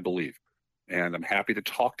 That's what I believe. And I'm happy to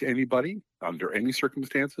talk to anybody under any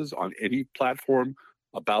circumstances on any platform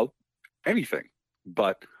about anything.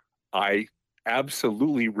 But I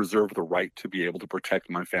absolutely reserve the right to be able to protect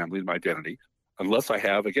my family and my identity, unless I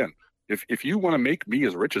have, again, if you want to make me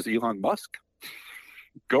as rich as Elon Musk,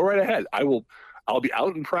 go right ahead. I'll be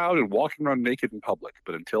out and proud and walking around naked in public.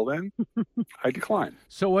 But until then, I decline.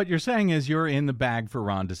 So what you're saying is you're in the bag for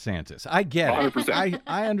Ron DeSantis. I get 100%. it.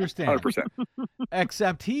 I understand. 100%.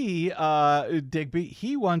 Except Digby,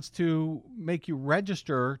 he wants to make you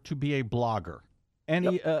register to be a blogger.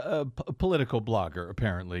 A political blogger,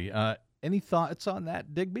 apparently. Any thoughts on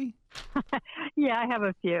that, Digby? Yeah, I have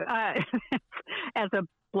a few. As a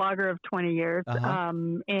blogger of 20 years,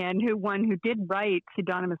 and who did write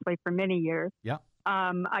pseudonymously for many years. Yeah.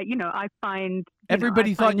 I find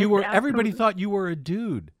everybody thought you were a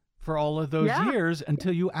dude for all of those years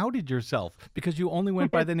until you outed yourself because you only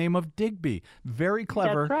went by the name of Digby. Very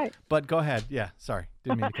clever. That's right. But go ahead. Yeah, sorry.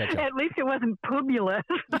 Didn't mean to catch up. At least it wasn't Publius.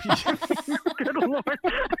 Good Lord.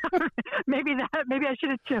 Maybe I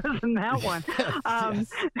should have chosen that one.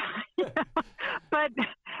 Yes. But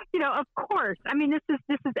of course, I mean, this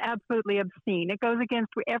is absolutely obscene. It goes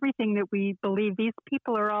against everything that we believe. These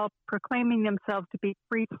people are all proclaiming themselves to be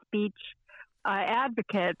free speech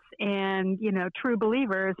advocates and true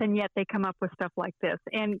believers, and yet they come up with stuff like this.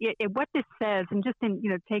 And what this says, and just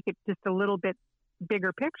take it just a little bit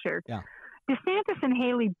bigger picture. Yeah. DeSantis and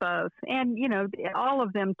Haley both, and all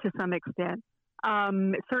of them to some extent.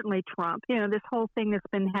 Certainly Trump. This whole thing that's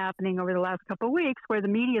been happening over the last couple of weeks, where the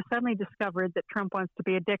media suddenly discovered that Trump wants to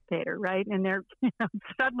be a dictator, right? And they're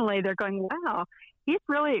suddenly they're going, "Wow, he's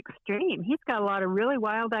really extreme. He's got a lot of really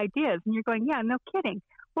wild ideas." And you're going, "Yeah, no kidding."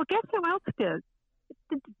 Well, guess who else did?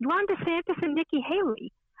 Ron DeSantis and Nikki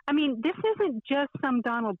Haley. I mean, this isn't just some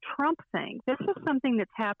Donald Trump thing. This is something that's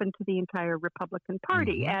happened to the entire Republican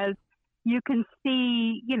Party, as you can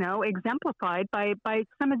see, exemplified by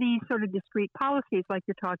some of these sort of discrete policies like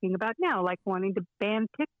you're talking about now, like wanting to ban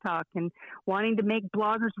TikTok and wanting to make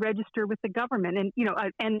bloggers register with the government, and,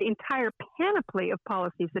 an entire panoply of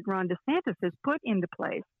policies that Ron DeSantis has put into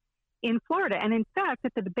place in Florida. And in fact,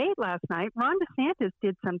 at the debate last night, Ron DeSantis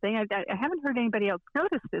did something. I haven't heard anybody else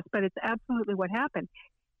notice this, but it's absolutely what happened.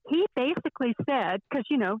 He basically said, because,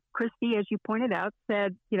 Christie, as you pointed out,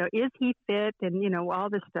 said, is he fit and, all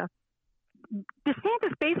this stuff.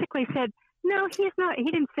 DeSantis basically said, no, he's not. He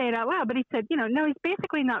didn't say it out loud, but he said, no, he's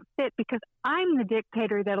basically not fit because I'm the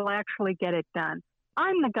dictator that'll actually get it done.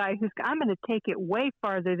 I'm the guy I'm going to take it way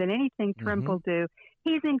farther than anything Trump will do.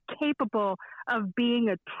 He's incapable of being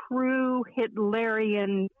a true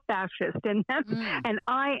Hitlerian fascist. And and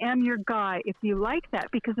I am your guy if you like that.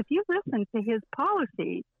 Because if you listen to his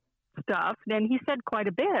policy stuff, then he said quite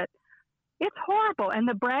a bit. It's horrible. And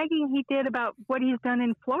the bragging he did about what he's done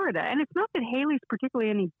in Florida. And it's not that Haley's particularly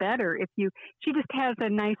any better she just has a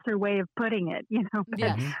nicer way of putting it,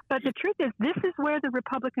 But the truth is, this is where the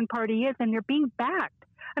Republican Party is, and they're being backed.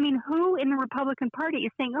 I mean, who in the Republican Party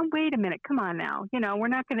is saying, oh, wait a minute, come on now. We're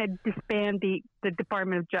not going to disband the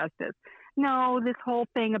Department of Justice. No, this whole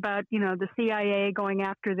thing about, the CIA going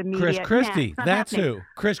after the media. Chris Christie, that's who.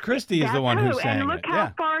 Chris Christie is the one who's saying it. And look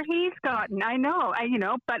how far he's gotten. I know, and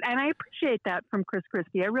I appreciate that from Chris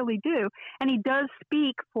Christie. I really do. And he does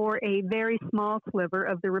speak for a very small sliver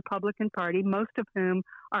of the Republican Party, most of whom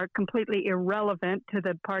are completely irrelevant to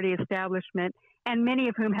the party establishment, and many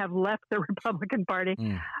of whom have left the Republican Party.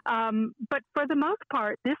 But for the most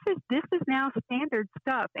part, this is now standard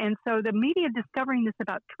stuff. And so the media discovering this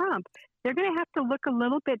about Trump, they're going to have to look a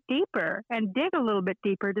little bit deeper and dig a little bit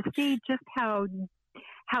deeper to see just how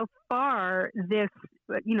far this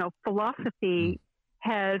philosophy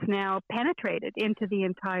has now penetrated into the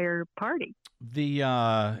entire party. And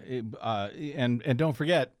don't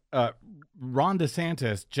forget, Ron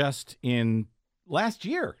DeSantis just in last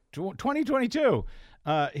year, 2022,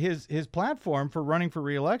 his platform for running for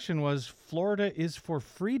re-election was Florida is for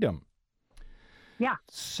freedom. Yeah.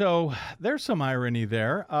 So there's some irony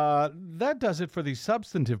there. That does it for the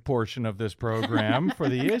substantive portion of this program for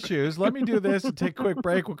the issues. Let me do this and take a quick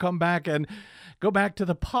break. We'll come back and go back to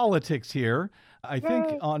the politics here. I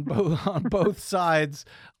think on both sides,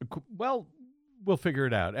 well, we'll figure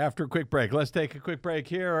it out after a quick break. Let's take a quick break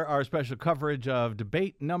here. Our special coverage of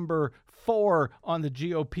debate number 4 on the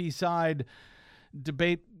GOP side.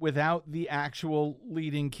 Debate without the actual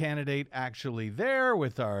leading candidate actually there,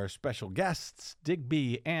 with our special guests,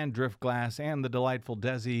 Digby and Driftglass and the delightful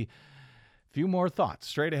Desi. Few more thoughts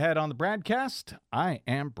straight ahead on the BradCast. I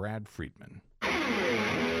am Brad Friedman.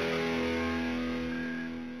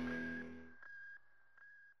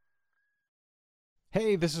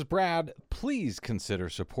 Hey, this is Brad. Please consider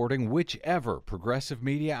supporting whichever progressive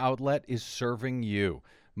media outlet is serving you.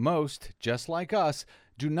 Most, just like us,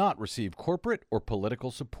 do not receive corporate or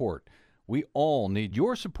political support. We all need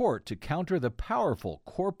your support to counter the powerful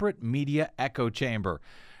corporate media echo chamber.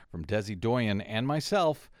 From Desi Doyen and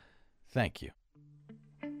myself, thank you.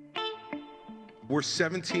 We're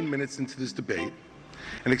 17 minutes into this debate,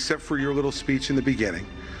 and except for your little speech in the beginning,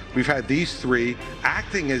 we've had these three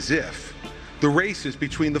acting as if the race is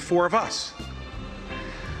between the four of us.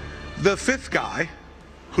 The fifth guy,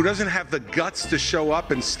 who doesn't have the guts to show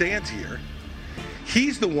up and stand here,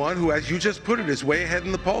 he's the one who, as you just put it, is way ahead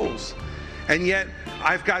in the polls. And yet,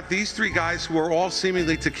 I've got these three guys who are all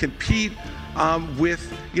seemingly to compete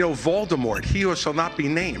with, Voldemort, he who shall not be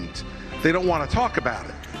named. They don't want to talk about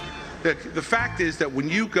it. The fact is that when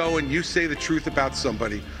you go and you say the truth about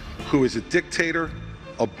somebody who is a dictator,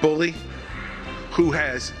 a bully, who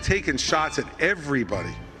has taken shots at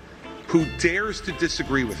everybody, who dares to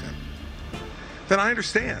disagree with him, then I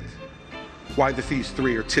understand why these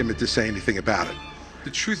three are timid to say anything about it.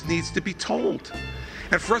 The truth needs to be told.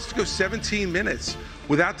 And for us to go 17 minutes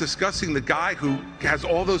without discussing the guy who has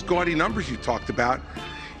all those gaudy numbers you talked about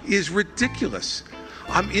is ridiculous.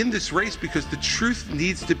 I'm in this race because the truth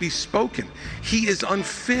needs to be spoken. He is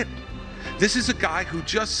unfit. This is a guy who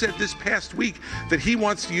just said this past week that he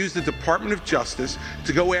wants to use the Department of Justice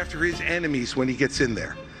to go after his enemies when he gets in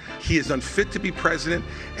there. He is unfit to be president,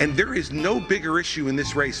 and there is no bigger issue in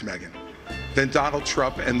this race, Megan, than Donald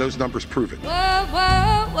Trump, and those numbers prove it. Whoa,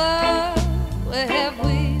 whoa, whoa. Where have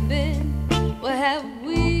we been? What have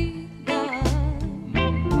we done?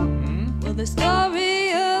 Will the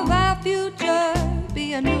story of our future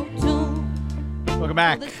be a new tune? Welcome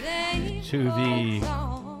back to the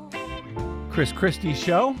Chris Christie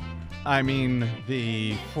Show. I mean,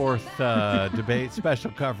 the fourth debate, special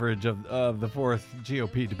coverage of the fourth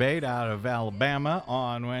GOP debate out of Alabama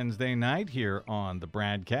on Wednesday night here on the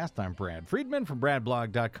BradCast. I'm Brad Friedman from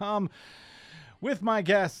BradBlog.com with my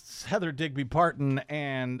guests, Heather Digby Parton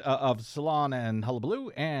and of Salon and Hullabaloo,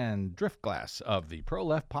 and Driftglass of the Pro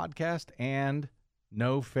Left Podcast and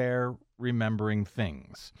No Fair Remembering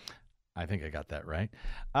Things. I think I got that right.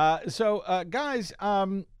 Guys,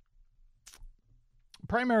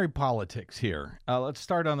 primary politics here. Let's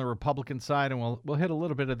start on the Republican side, and we'll hit a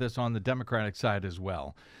little bit of this on the Democratic side as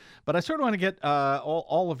well. But I sort of want to get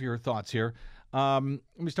all of your thoughts here. Let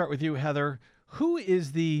me start with you, Heather. Who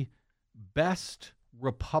is the best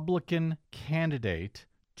Republican candidate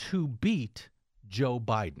to beat Joe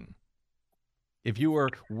Biden? If you were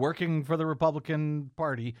working for the Republican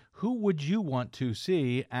Party, who would you want to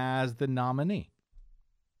see as the nominee?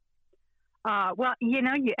 Well, you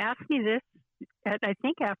asked me this, I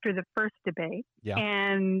think, after the first debate. Yeah.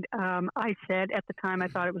 And I said at the time I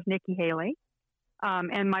thought it was Nikki Haley.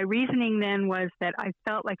 And my reasoning then was that I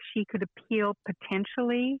felt like she could appeal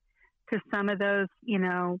potentially to some of those,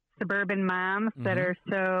 suburban moms that are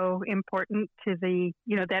so important to the,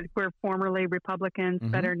 that were formerly Republicans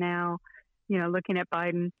that are now, looking at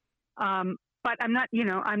Biden. But I'm not,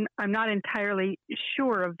 I'm not entirely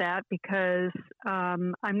sure of that because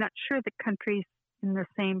I'm not sure the country's in the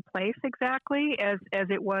same place exactly as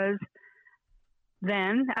it was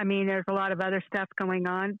then. I mean, there's a lot of other stuff going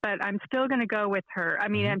on, but I'm still going to go with her. I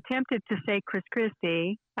mean, I'm tempted to say Chris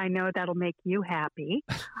Christie. I know that'll make you happy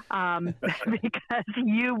because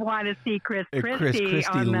you want to see Chris Christie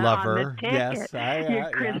on the ticket. Yes,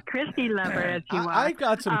 you're Chris Christie lover, as you are. I've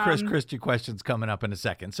got some Chris Christie questions coming up in a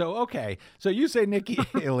second. So, okay. So you say Nikki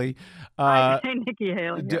Haley. I say Nikki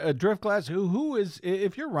Haley. Driftglass, who is,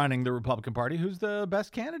 if you're running the Republican Party, who's the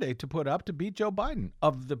best candidate to put up to beat Joe Biden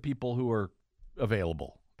of the people who are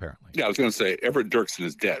available, apparently? Yeah, I was going to say Everett Dirksen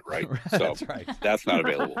is dead, right? So that's right. That's not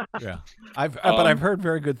available. Yeah, but I've heard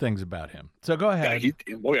very good things about him. So go ahead. Yeah,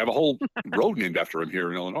 we have a whole road named after him here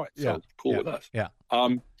in Illinois. So cool with us. Yeah.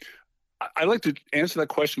 I like to answer that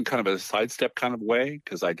question kind of in a sidestep kind of way,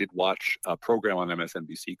 because I did watch a program on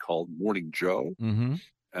MSNBC called Morning Joe. Mm-hmm.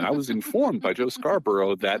 And I was informed by Joe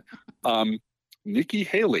Scarborough that Nikki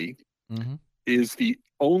Haley is the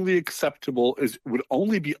only would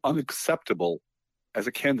only be unacceptable as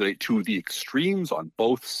a candidate to the extremes on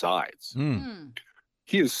both sides.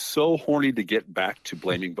 He is so horny to get back to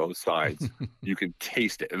blaming both sides. You can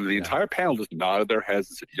taste it. And the entire panel just nodded their heads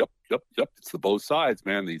and said, yep, it's the both sides,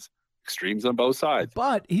 man. These extremes on both sides.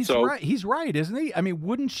 But he's right. He's right, isn't he? I mean,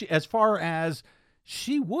 wouldn't she, as far as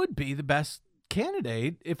she would be the best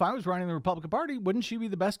candidate, if I was running the Republican Party, wouldn't she be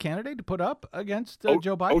the best candidate to put up against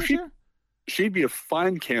Joe Biden this year? She'd be a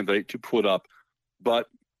fine candidate to put up, but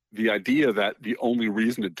the idea that the only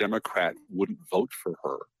reason a Democrat wouldn't vote for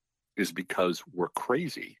her is because we're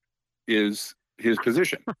crazy is his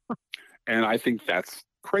position. And I think that's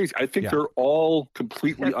crazy. I think they're all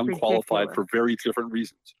completely unqualified for very different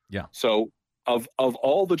reasons. Yeah. So of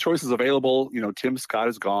all the choices available, Tim Scott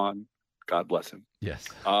is gone. God bless him. Yes.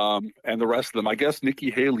 And the rest of them, I guess Nikki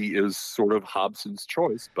Haley is sort of Hobson's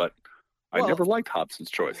choice, but I never liked Hobson's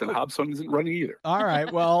choice, and Hobson isn't running either. All right.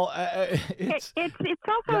 Well, it's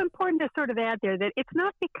also important to sort of add there that it's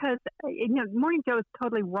not because Morning Joe is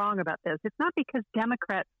totally wrong about this. It's not because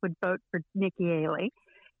Democrats would vote for Nikki Haley.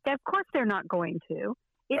 Of course, they're not going to.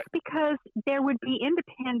 It's because there would be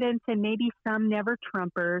independents and maybe some never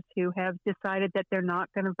Trumpers who have decided that they're not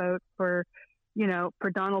going to vote for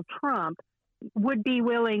Donald Trump, would be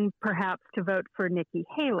willing perhaps to vote for Nikki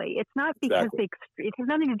Haley. It's not because it has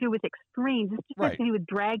nothing to do with extremes. It's just has to do with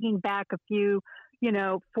dragging back a few,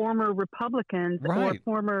 former Republicans or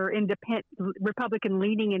former Republican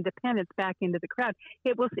leading independents back into the crowd.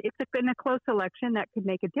 It's in a close election that could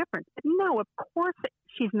make a difference. But no, of course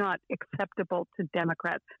she's not acceptable to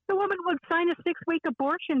Democrats. The woman would sign a 6-week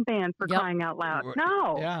abortion ban for crying out loud.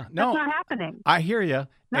 No, that's not happening. I hear you.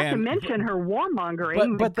 Not to mention her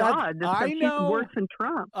warmongering. But she's worse than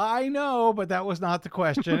Trump. I know, but that was not the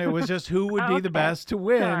question. It was just who would be the best to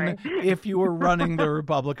win if you were running the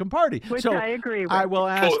Republican Party. Which I agree with. I will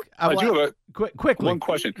ask. I do have quickly one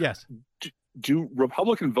question. Yes. Do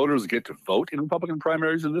Republican voters get to vote in Republican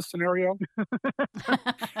primaries in this scenario?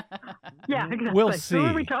 Yeah, exactly. We'll see. Who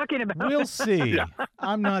are we talking about? We'll see.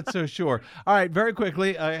 I'm not so sure. All right, very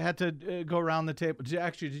quickly, I had to go around the table.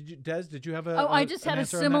 Des, did you have a I just had a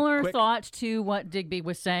similar thought to what Digby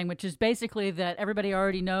was saying, which is basically that everybody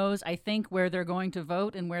already knows, I think, where they're going to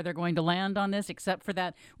vote and where they're going to land on this, except for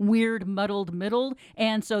that weird muddled middle.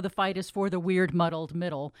 And so the fight is for the weird muddled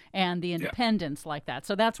middle and the independents like that.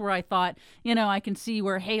 So that's where I thought, I can see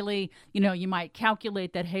where Haley, you might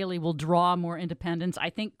calculate that Haley will draw more independents. I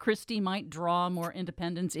think Christie might draw more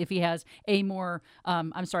independents if he has a more,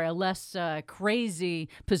 a less crazy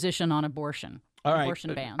position on abortion. All right.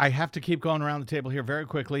 Abortion bans. I have to keep going around the table here very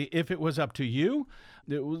quickly. If it was up to you,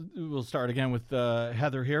 we'll start again with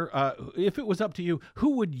Heather here. If it was up to you,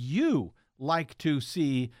 who would you like to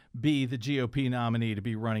see be the GOP nominee to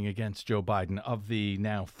be running against Joe Biden of the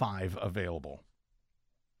now 5 available?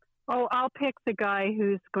 Oh, I'll pick the guy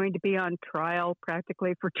who's going to be on trial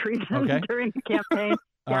practically for treason during the campaign.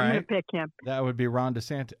 Yeah, I'm going to pick him. That would be Ron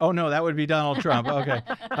DeSantis. Oh, no, that would be Donald Trump. Okay.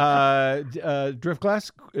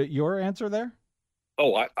 Driftglass, your answer there?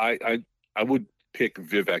 Oh, I would pick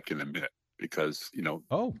Vivek in a minute because,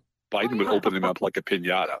 Biden would open him up like a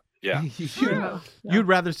piñata. Yeah. You'd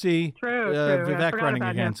rather see Vivek running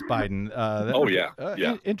about against Biden.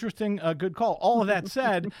 Interesting. Good call. All of that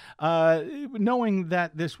said, knowing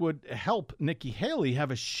that this would help Nikki Haley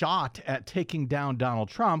have a shot at taking down Donald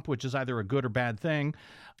Trump, which is either a good or bad thing,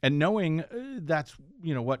 and knowing that's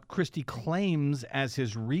what Christie claims as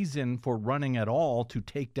his reason for running at all to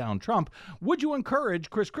take down Trump, would you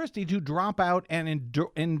encourage Chris Christie to drop out and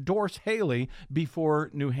endorse Haley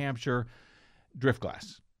before New Hampshire?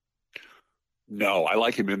 Driftglass. No, I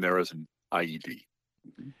like him in there as an IED.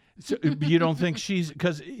 So you don't think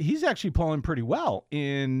because he's actually polling pretty well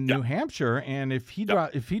in New Hampshire, and if he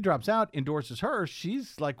drops out, endorses her,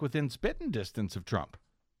 she's like within spitting distance of Trump.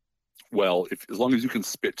 Well, as long as you can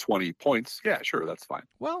spit 20 points, yeah, sure, that's fine.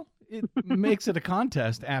 Well, it makes it a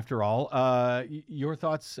contest after all. Your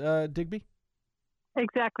thoughts, Digby?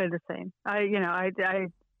 Exactly the same.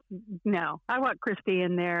 No, I want Christie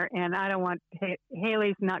in there, and I don't want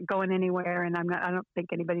Haley's not going anywhere, and I don't think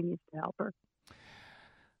anybody needs to help her.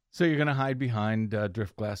 So you're going to hide behind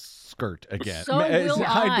Driftglass skirt again. So will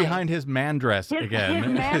hide I. behind his man dress again.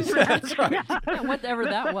 His man dress. That's right. Whatever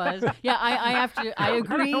that was. Yeah, I have to. I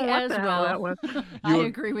agree as well. I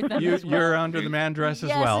agree with that as well. You're under the man dress as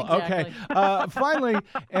Yes, well. exactly. Okay. Finally,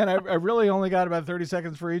 and I really only got about 30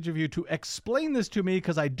 seconds for each of you to explain this to me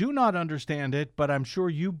because I do not understand it, but I'm sure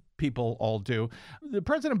you people all do.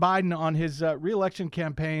 President Biden on his re-election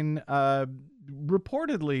campaign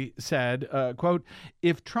reportedly said, quote,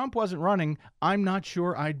 "If Trump wasn't running, I'm not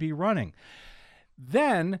sure I'd be running."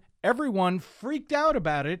 Then everyone freaked out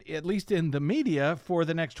about it, at least in the media, for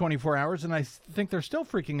the next 24 hours, and I think they're still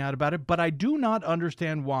freaking out about it, but I do not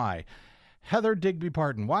understand why. Heather Digby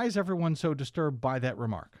Parton, why is everyone so disturbed by that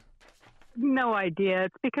remark? No idea.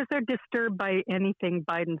 It's because they're disturbed by anything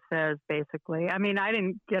Biden says, basically. I mean, I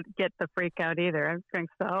didn't get the freak out either. I think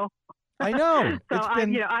so. I know. So I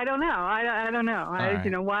don't know. I don't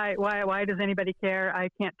know. Right. Why does anybody care? I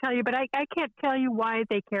can't tell you, but I can't tell you why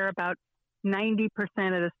they care about 90% of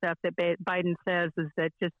the stuff that Biden says is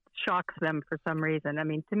that just shocks them for some reason. I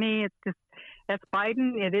mean, to me, it's just, that's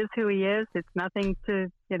Biden. It is who he is. It's nothing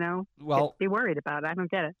to, be worried about. I don't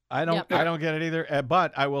get it. I don't get it either.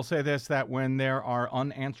 But I will say this, that when there are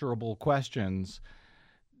unanswerable questions,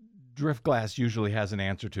 Driftglass usually has an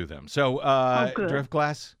answer to them. So,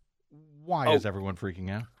 Driftglass, why is everyone freaking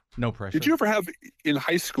out? No pressure. Did you ever have in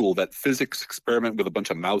high school that physics experiment with a bunch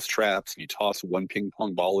of mouse traps and you toss one ping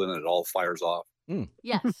pong ball in and it all fires off?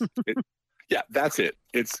 Yes. Yeah, that's it.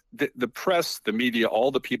 It's the press, the media,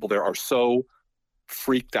 all the people there are so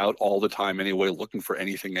freaked out all the time anyway, looking for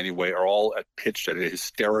anything anyway, are all pitched at a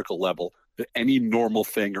hysterical level that any normal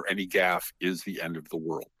thing or any gaffe is the end of the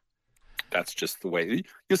world. That's just the way.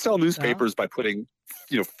 You sell newspapers by putting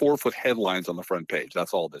 4-foot headlines on the front page.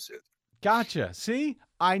 That's all this is. Gotcha. See,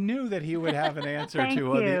 I knew that he would have an answer Thank to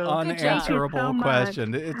you. the unanswerable Thank you so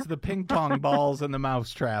question. It's the ping pong balls and the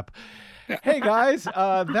mousetrap. Hey, guys,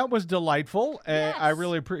 that was delightful. Yes. I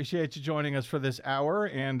really appreciate you joining us for this hour.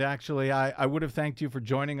 And actually, I would have thanked you for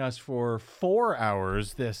joining us for 4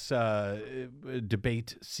 hours this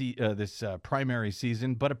debate, this primary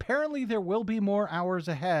season. But apparently there will be more hours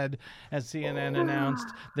ahead, as CNN announced.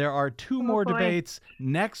 There are 2 more debates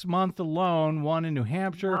next month alone, one in New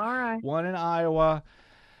Hampshire, one in Iowa.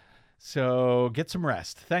 So get some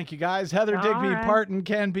rest. Thank you, guys. Heather Digby Parton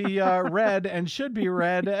can be read and should be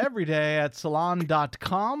read every day at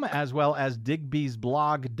salon.com as well as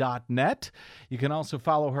digbysblog.net. You can also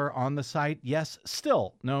follow her on the site, yes,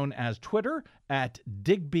 still known as Twitter, at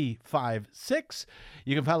Digby56.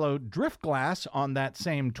 You can follow Driftglass on that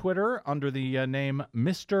same Twitter under the name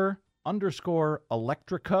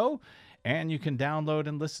Mr_Electrico. And you can download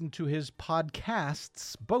and listen to his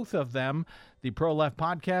podcasts, both of them, the Pro Left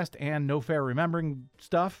Podcast and No Fair Remembering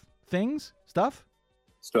Stuff. No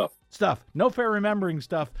Fair Remembering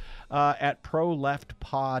Stuff at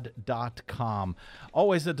proleftpod.com.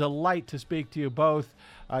 Always a delight to speak to you both.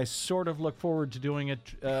 I sort of look forward to doing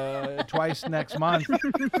it twice next month.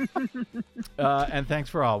 And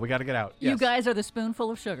thanks for all. We got to get out. You guys are the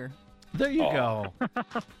spoonful of sugar. There you go.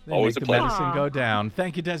 They Always make a the pleasure. medicine go down.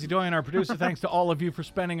 Thank you, Desi Doyen, our producer. Thanks to all of you for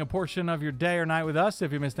spending a portion of your day or night with us.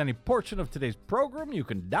 If you missed any portion of today's program, you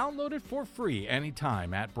can download it for free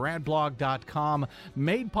anytime at bradblog.com.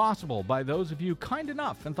 Made possible by those of you kind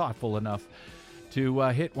enough and thoughtful enough to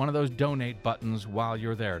hit one of those donate buttons while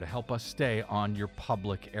you're there to help us stay on your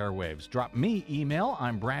public airwaves. Drop me email.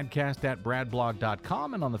 I'm bradcast at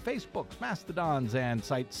bradblog.com. And on the Facebooks, Mastodons, and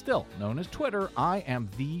site still known as Twitter, I am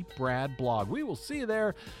the Brad Blog. We will see you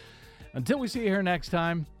there. Until we see you here next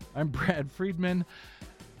time, I'm Brad Friedman.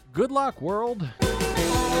 Good luck, world.